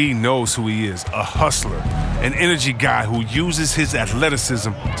 McGee knows who he is, a hustler, an energy guy who uses his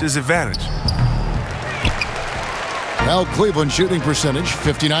athleticism to his advantage. Well, Cleveland shooting percentage,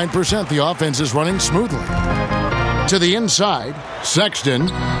 59%. The offense is running smoothly. To the inside, Sexton,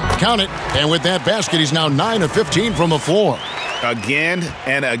 count it, and with that basket, he's now 9 of 15 from the floor. Again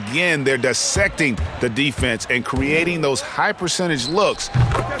and again, they're dissecting the defense and creating those high-percentage looks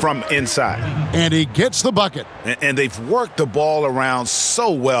from inside. And he gets the bucket. And they've worked the ball around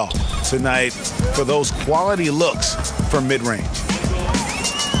so well tonight for those quality looks from mid-range.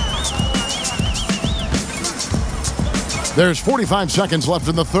 There's 45 seconds left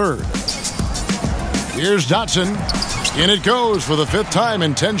in the third. Here's Dotson. In it goes for the 5th time,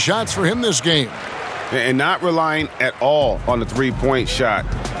 and 10 shots for him this game. And not relying at all on the three-point shot.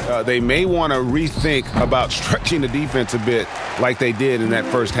 They may want to rethink about stretching the defense a bit like they did in that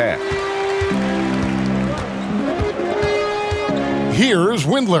first half. Here's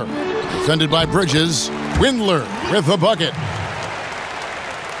Windler. Defended by Bridges. Windler with the bucket.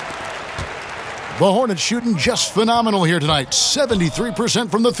 The Hornets shooting just phenomenal here tonight. 73%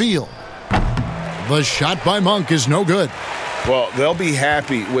 from the field. The shot by Monk is no good. Well, they'll be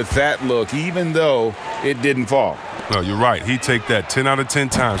happy with that look, even though it didn't fall. No, you're right. He'd take that 10 out of 10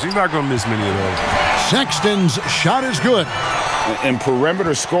 times. He's not going to miss many of those. Sexton's shot is good. And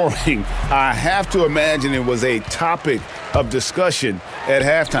perimeter scoring, I have to imagine it was a topic of discussion at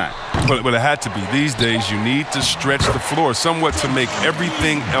halftime. But it had to be. These days, you need to stretch the floor somewhat to make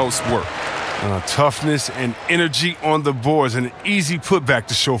everything else work. Toughness and energy on the boards, and an easy putback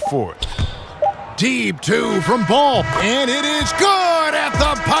to show for it. Deep 2 from Ball, and it is good at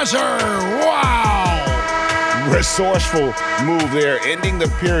the buzzer. Wow! Resourceful move there, ending the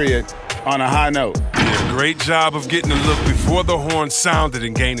period on a high note. Yeah, great job of getting a look before the horn sounded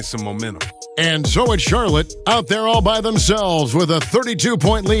and gaining some momentum. And so it's Charlotte out there all by themselves with a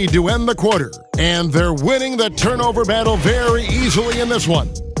 32-point lead to end the quarter. And they're winning the turnover battle very easily in this one.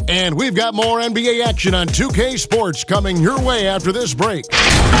 And we've got more NBA action on 2K Sports coming your way after this break.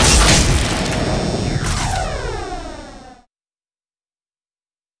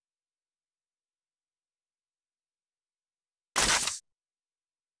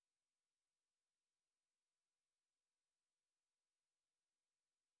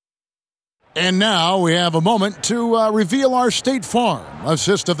 And now we have a moment to reveal our State Farm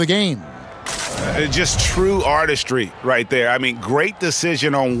assist of the game. Just true artistry right there. I mean, great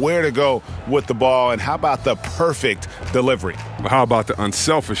decision on where to go with the ball, and how about the perfect delivery? How about the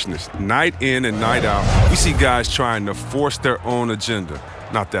unselfishness? Night in and night out, we see guys trying to force their own agenda.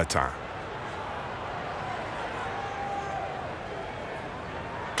 Not that time.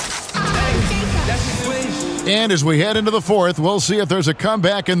 And as we head into the fourth, we'll see if there's a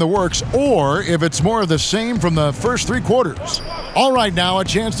comeback in the works or if it's more of the same from the first 3 quarters. All right, now a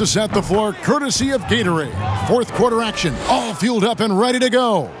chance to set the floor courtesy of Gatorade. Fourth quarter action, all fueled up and ready to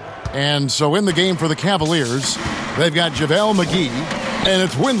go. And so in the game for the Cavaliers, they've got JaVale McGee, and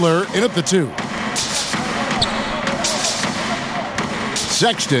it's Windler in at the 2.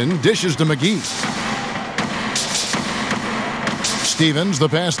 Sexton dishes to McGee. Stevens, the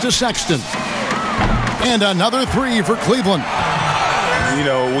pass to Sexton. And another 3 for Cleveland. You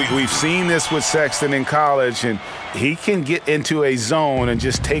know, we've seen this with Sexton in college, and he can get into a zone and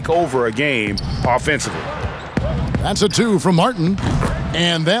just take over a game offensively. That's a 2 from Martin.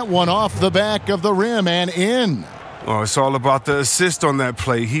 And that one off the back of the rim and in. Oh, it's all about the assist on that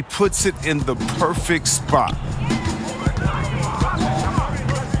play. He puts it in the perfect spot.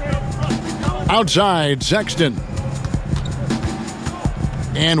 Outside, Sexton.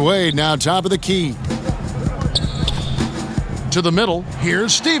 And Wade now top of the key. To the middle,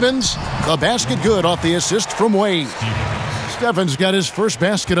 here's Stevens. The basket good off the assist from Wade. Stevens got his first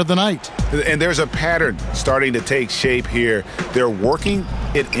basket of the night. And there's a pattern starting to take shape here. They're working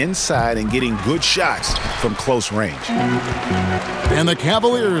it inside and getting good shots from close range. And the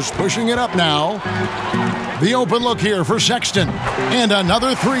Cavaliers pushing it up now. The open look here for Sexton. And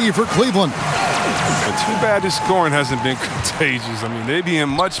another three for Cleveland. Too bad this scoring hasn't been contagious. I mean, they'd be in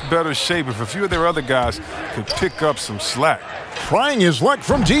much better shape if a few of their other guys could pick up some slack. Trying his luck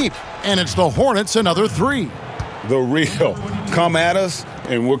from deep. And it's the Hornets another three. The real. Come at us,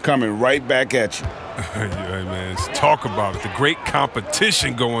 and we're coming right back at you. Yeah, man, talk about it. The great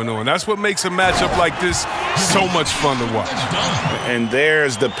competition going on. That's what makes a matchup like this so much fun to watch. And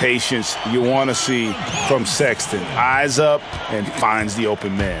there's the patience you want to see from Sexton. Eyes up and finds the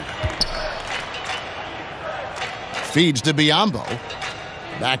open man. Feeds to Biyombo.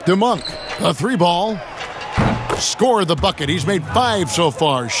 Back to Monk. A three ball. Score the bucket. He's made 5 so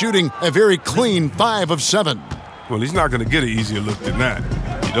far, shooting a very clean 5 of 7. Well, he's not going to get an easier look than that.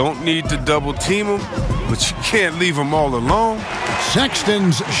 You don't need to double team him, but you can't leave him all alone.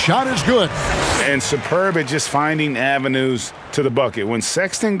 Sexton's shot is good. And superb at just finding avenues to the bucket. When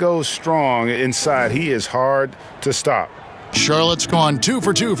Sexton goes strong inside, he is hard to stop. Charlotte's gone 2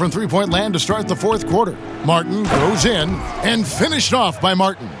 for 2 from three-point land to start the fourth quarter. Martin goes in and finished off by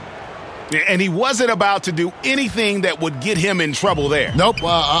Martin. And he wasn't about to do anything that would get him in trouble there. Nope,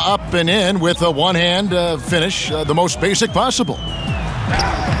 up and in with a one-hand finish, the most basic possible.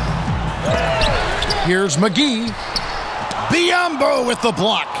 Here's McGee. Biyombo with the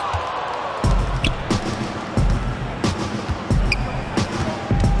block.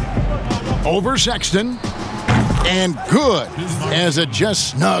 Over Sexton. And good, as it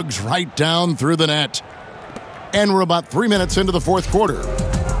just snugs right down through the net. And we're about 3 minutes into the fourth quarter.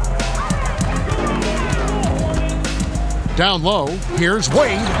 Down low, here's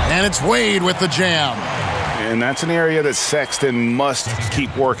Wade, and it's Wade with the jam. And that's an area that Sexton must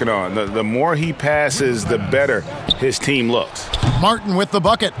keep working on. The more he passes, the better his team looks. Martin with the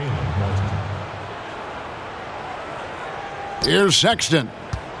bucket. Here's Sexton.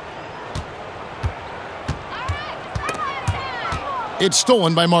 It's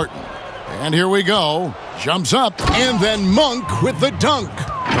stolen by Martin. And here we go. Jumps up, and then Monk with the dunk.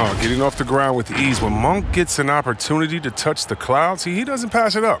 Oh, getting off the ground with ease. When Monk gets an opportunity to touch the clouds, he doesn't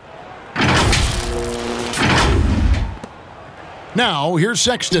pass it up. Now, here's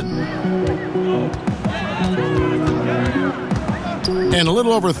Sexton. And a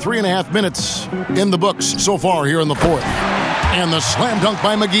little over 3.5 minutes in the books so far here in the fourth. And the slam dunk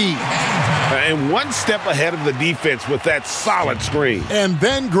by McGee. And one step ahead of the defense with that solid screen. And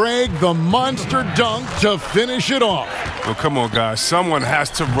then, Greg, the monster dunk to finish it off. Well, come on, guys. Someone has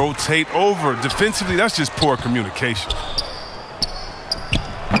to rotate over. Defensively, that's just poor communication.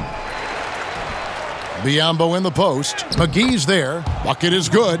 Biyombo in the post. McGee's there. Bucket is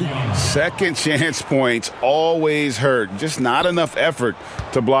good. Second chance points always hurt. Just not enough effort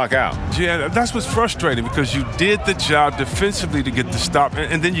to block out. Yeah, that's what's frustrating because you did the job defensively to get the stop,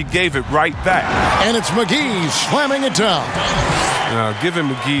 and then you gave it right back. And it's McGee slamming it down. Now, given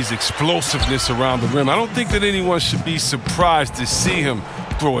McGee's explosiveness around the rim, I don't think that anyone should be surprised to see him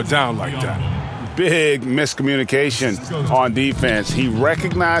throw it down like that. Big miscommunication on defense. He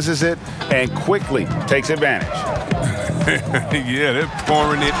recognizes it and quickly takes advantage. Yeah, they're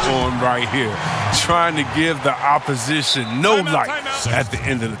pouring it on right here, trying to give the opposition no light at the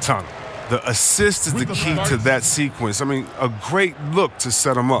end of the tunnel. The assist is the key to that sequence. I mean, a great look to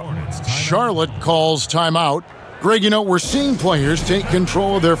set them up. Charlotte calls timeout. Greg, you know, we're seeing players take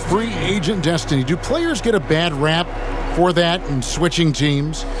control of their free agent destiny. Do players get a bad rap for that and switching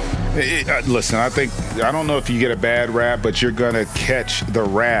teams? Listen, I don't know if you get a bad rap, but you're going to catch the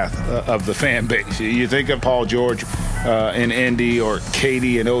wrath of the fan base. You think of Paul George in Indy or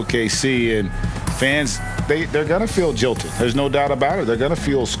Katie in OKC, and fans, they're going to feel jilted. There's no doubt about it. They're going to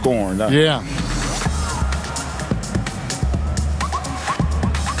feel scorned. Yeah.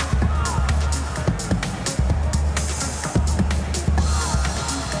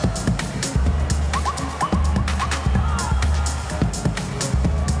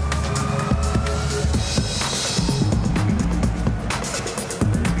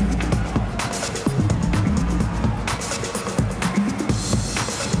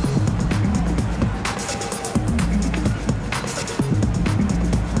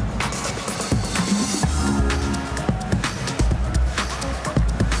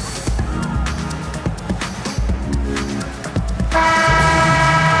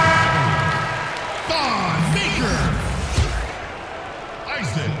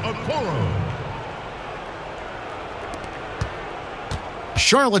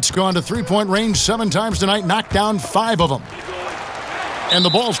 Charlotte's gone to three-point range 7 times tonight, knocked down 5 of them. And the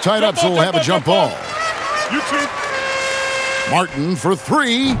ball's tied up, so we'll have a jump ball. Martin for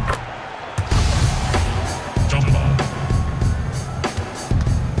 3. Jump ball.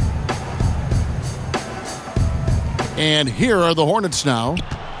 And here are the Hornets now.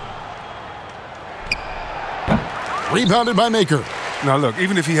 Rebounded by Maker. Now, look,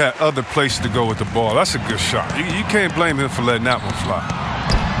 even if he had other places to go with the ball, that's a good shot. You can't blame him for letting that one fly.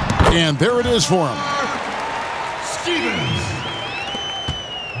 And there it is for him. Stevens.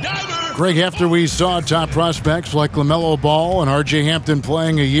 Greg, after we saw top prospects like LaMelo Ball and R.J. Hampton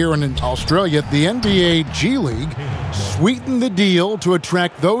playing a year in Australia, the NBA G League sweetened the deal to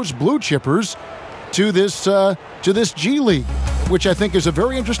attract those blue chippers to this G League, which I think is a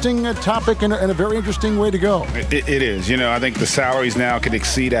very interesting topic and a very interesting way to go. It is. You know, I think the salaries now could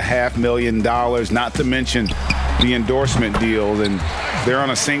exceed $500,000, not to mention the endorsement deals, and they're on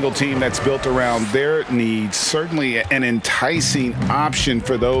a single team that's built around their needs. Certainly an enticing option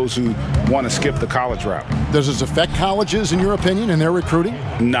for those who want to skip the college route. Does this affect colleges, in your opinion, in their recruiting?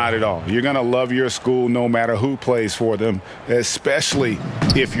 Not at all. You're going to love your school no matter who plays for them, especially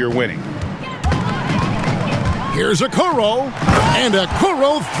if you're winning. Here's Okoro, and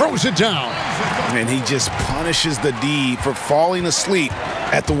Okoro throws it down. And he just punishes the D for falling asleep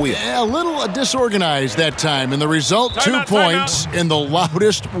at the wheel. A little disorganized that time, and the result, 2 points in the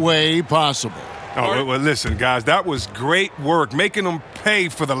loudest way possible. Oh, well, listen, guys, that was great work, making them pay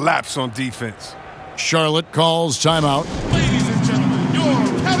for the lapse on defense. Charlotte calls timeout. Ladies and gentlemen,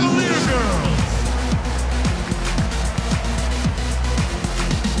 your Cavalier girls.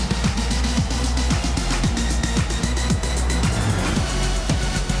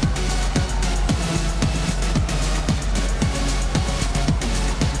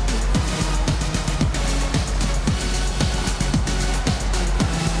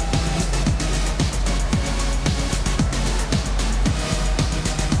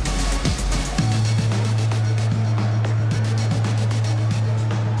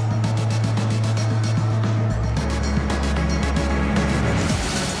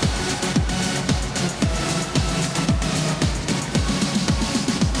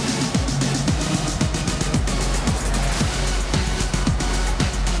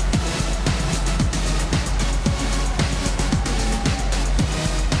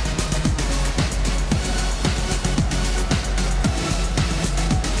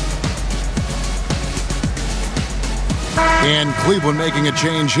 And Cleveland making a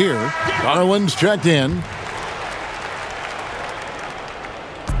change here. Garland's checked in.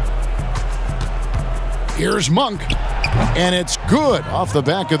 Here's Monk. And it's good off the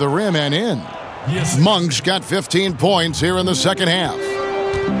back of the rim and in. Yes. Monk's got 15 points here in the second half.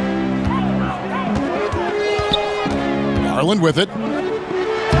 Garland with it.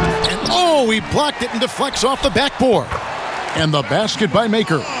 And he blocked it and deflects off the backboard. And the basket by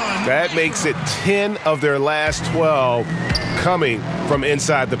Maker. That makes it 10 of their last 12 coming from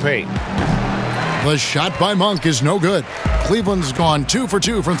inside the paint. The shot by Monk is no good. Cleveland's gone 2 for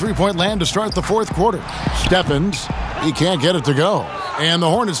 2 from three-point land to start the fourth quarter. Stephens, he can't get it to go. And the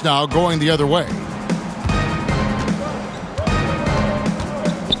Hornets now going the other way.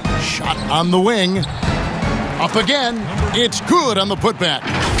 Shot on the wing. Up again. It's good on the putback.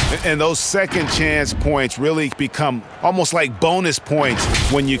 And those second chance points really become almost like bonus points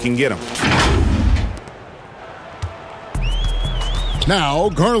when you can get them. Now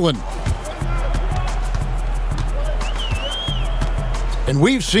Garland. And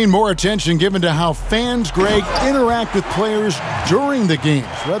we've seen more attention given to how fans, Greg, interact with players during the games,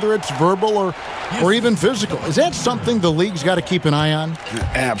 whether it's verbal or even physical. Is that something the league's got to keep an eye on?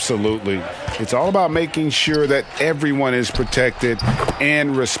 Absolutely. It's all about making sure that everyone is protected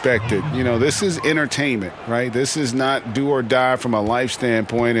and respected. You know, this is entertainment, right? This is not do or die from a life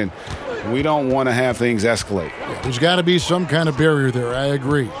standpoint, and we don't want to have things escalate. There's got to be some kind of barrier there. I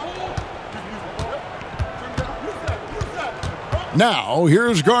agree. Now,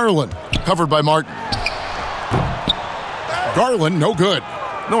 here's Garland, covered by Martin. Garland, no good.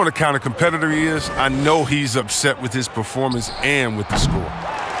 Knowing the kind of competitor he is, I know he's upset with his performance and with the score.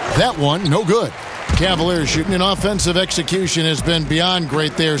 That one, no good. Cavaliers shooting in offensive execution has been beyond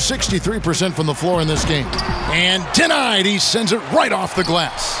great there. 63% from the floor in this game. And denied. He sends it right off the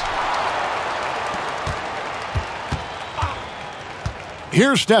glass.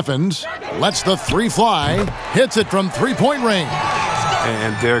 Here's Stephens. Lets the three fly. Hits it from three-point range.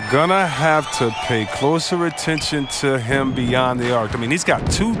 And they're going to have to pay closer attention to him beyond the arc. I mean, he's got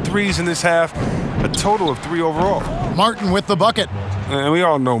 2 threes in this half, a total of 3 overall. Martin with the bucket. And we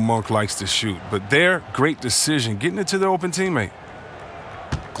all know Monk likes to shoot, but their great decision, getting it to the open teammate.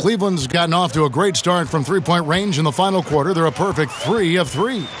 Cleveland's gotten off to a great start from three-point range in the final quarter. They're a perfect 3 of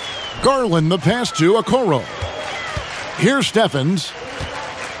 3. Garland the pass to Okoro. Here's Steffens.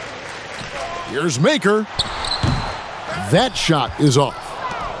 Here's Maker. That shot is off.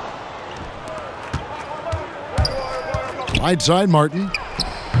 Right side Martin.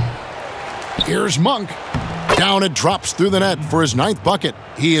 Here's Monk. Down it drops through the net for his 9th bucket.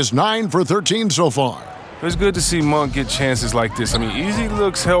 He is 9 for 13 so far. It's good to see Monk get chances like this. I mean, easy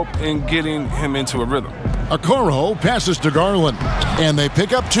looks help in getting him into a rhythm. Okoro passes to Garland, and they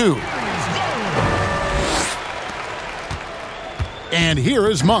pick up 2. And here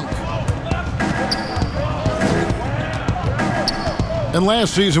is Monk. And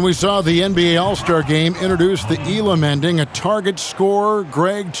last season, we saw the NBA All-Star Game introduce the Elam ending, a target score,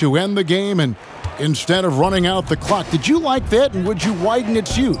 Greg, to end the game, and instead of running out the clock. Did you like that, and would you widen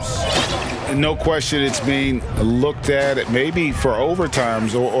its use? No question it's being looked at maybe for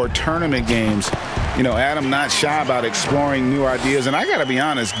overtimes or tournament games. You know, Adam not shy about exploring new ideas. And I got to be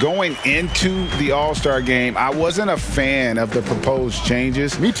honest, going into the All-Star game, I wasn't a fan of the proposed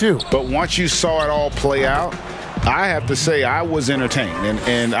changes. Me too. But once you saw it all play out, I have to say I was entertained,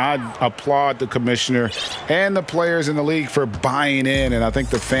 and I applaud the commissioner and the players in the league for buying in, and I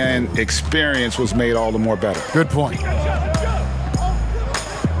think the fan experience was made all the more better. Good point.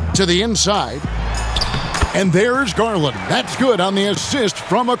 To the inside, and there's Garland. That's good on the assist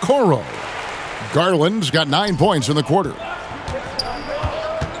from Okoro. Garland's got 9 points in the quarter.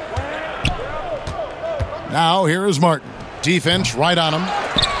 Now here is Martin. Defense right on him.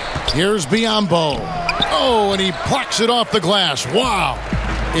 Here's Biyombo. Oh, and he plucks it off the glass. Wow.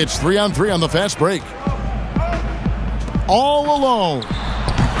 It's 3-on-3 on the fast break. All alone.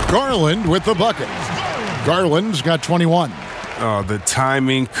 Garland with the bucket. Garland's got 21. Oh, the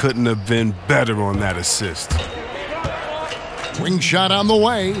timing couldn't have been better on that assist. Wing shot on the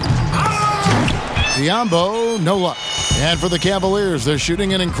way. Biyombo, no luck. And for the Cavaliers, they're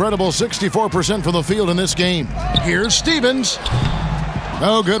shooting an incredible 64% from the field in this game. Here's Stevens.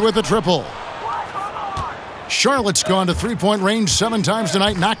 No good with the triple. Charlotte's gone to three-point range 7 times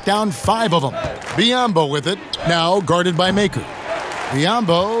tonight, knocked down 5 of them. Biyombo with it, now guarded by Maker.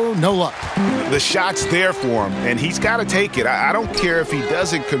 Biyombo, no luck. The shot's there for him, and he's got to take it. I don't care if he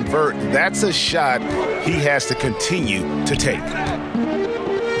doesn't convert. That's a shot he has to continue to take.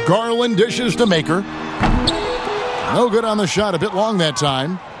 Garland dishes to Maker. No good on the shot, a bit long that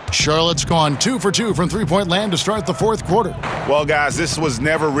time. Charlotte's gone 2 for 2 from three-point land to start the 4th quarter. Well, guys, this was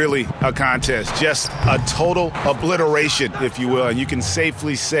never really a contest, just a total obliteration, if you will. And you can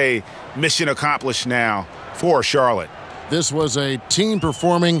safely say mission accomplished now for Charlotte. This was a team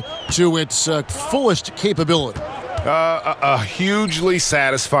performing to its fullest capability. A hugely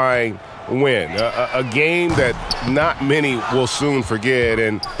satisfying win, a game that not many will soon forget,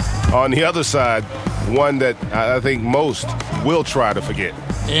 and on the other side, one that I think most will try to forget.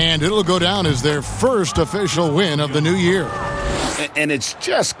 And it'll go down as their first official win of the new year. And it's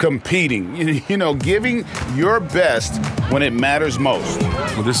just competing, you know, giving your best when it matters most.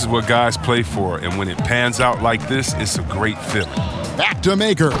 Well, this is what guys play for, and when it pans out like this, it's a great feeling. Back to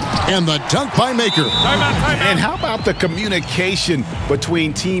Maker, and the dunk by Maker. And how about the communication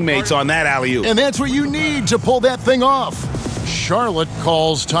between teammates on that alley-oop? And that's what you need to pull that thing off. Charlotte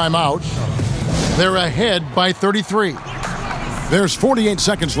calls timeout. They're ahead by 33. There's 48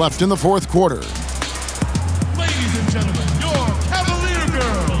 seconds left in the 4th quarter. Ladies and gentlemen, your Cavalier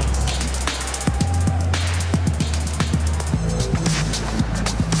girls.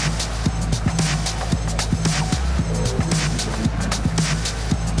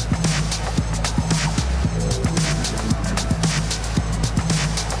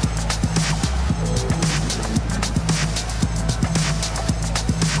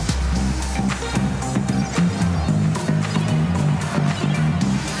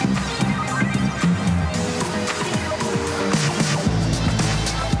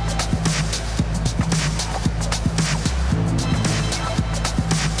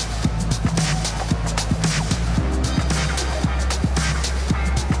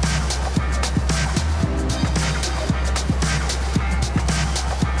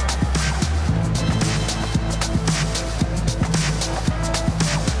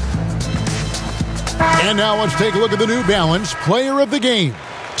 And now let's take a look at the New Balance Player of the Game,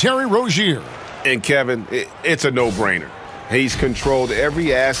 Terry Rozier. And Kevin, it's a no-brainer. He's controlled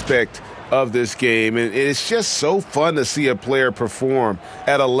every aspect of this game, and it's just so fun to see a player perform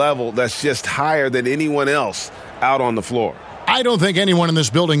at a level that's just higher than anyone else out on the floor. I don't think anyone in this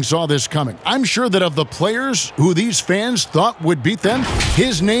building saw this coming. I'm sure that of the players who these fans thought would beat them,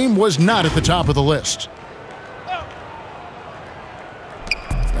 his name was not at the top of the list.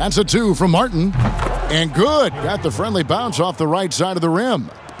 That's a 2 from Martin. And good. Got the friendly bounce off the right side of the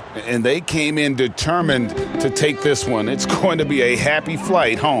rim. And they came in determined to take this one. It's going to be a happy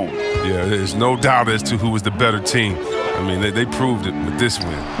flight home. Yeah, there's no doubt as to who was the better team. I mean, they proved it with this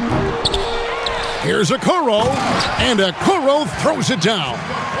win. Here's Okoro, and Okoro throws it down.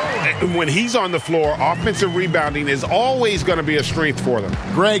 When he's on the floor, offensive rebounding is always going to be a strength for them.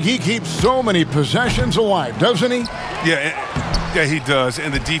 Greg, he keeps so many possessions alive, doesn't he? Yeah, he does.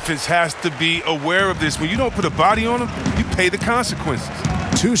 And the defense has to be aware of this. When you don't put a body on him, you pay the consequences.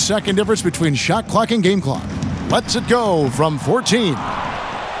 2-second difference between shot clock and game clock. Lets it go from 14.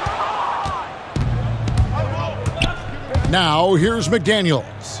 Now here's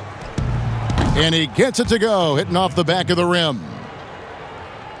McDaniels. And he gets it to go, hitting off the back of the rim.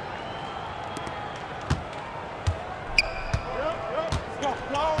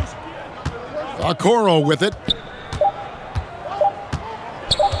 Okoro with it.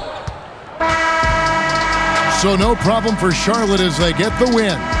 So no problem for Charlotte as they get the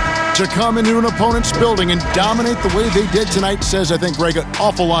win. To come into an opponent's building and dominate the way they did tonight says, I think, Greg, an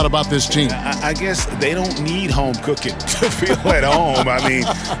awful lot about this team. I guess they don't need home cooking to feel at home. I mean,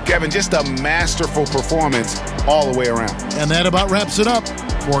 Kevin, just a masterful performance all the way around. And that about wraps it up.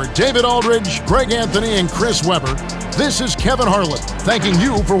 For David Aldridge, Greg Anthony, and Chris Webber, this is Kevin Harlan thanking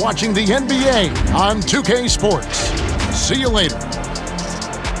you for watching the NBA on 2K Sports. See you later.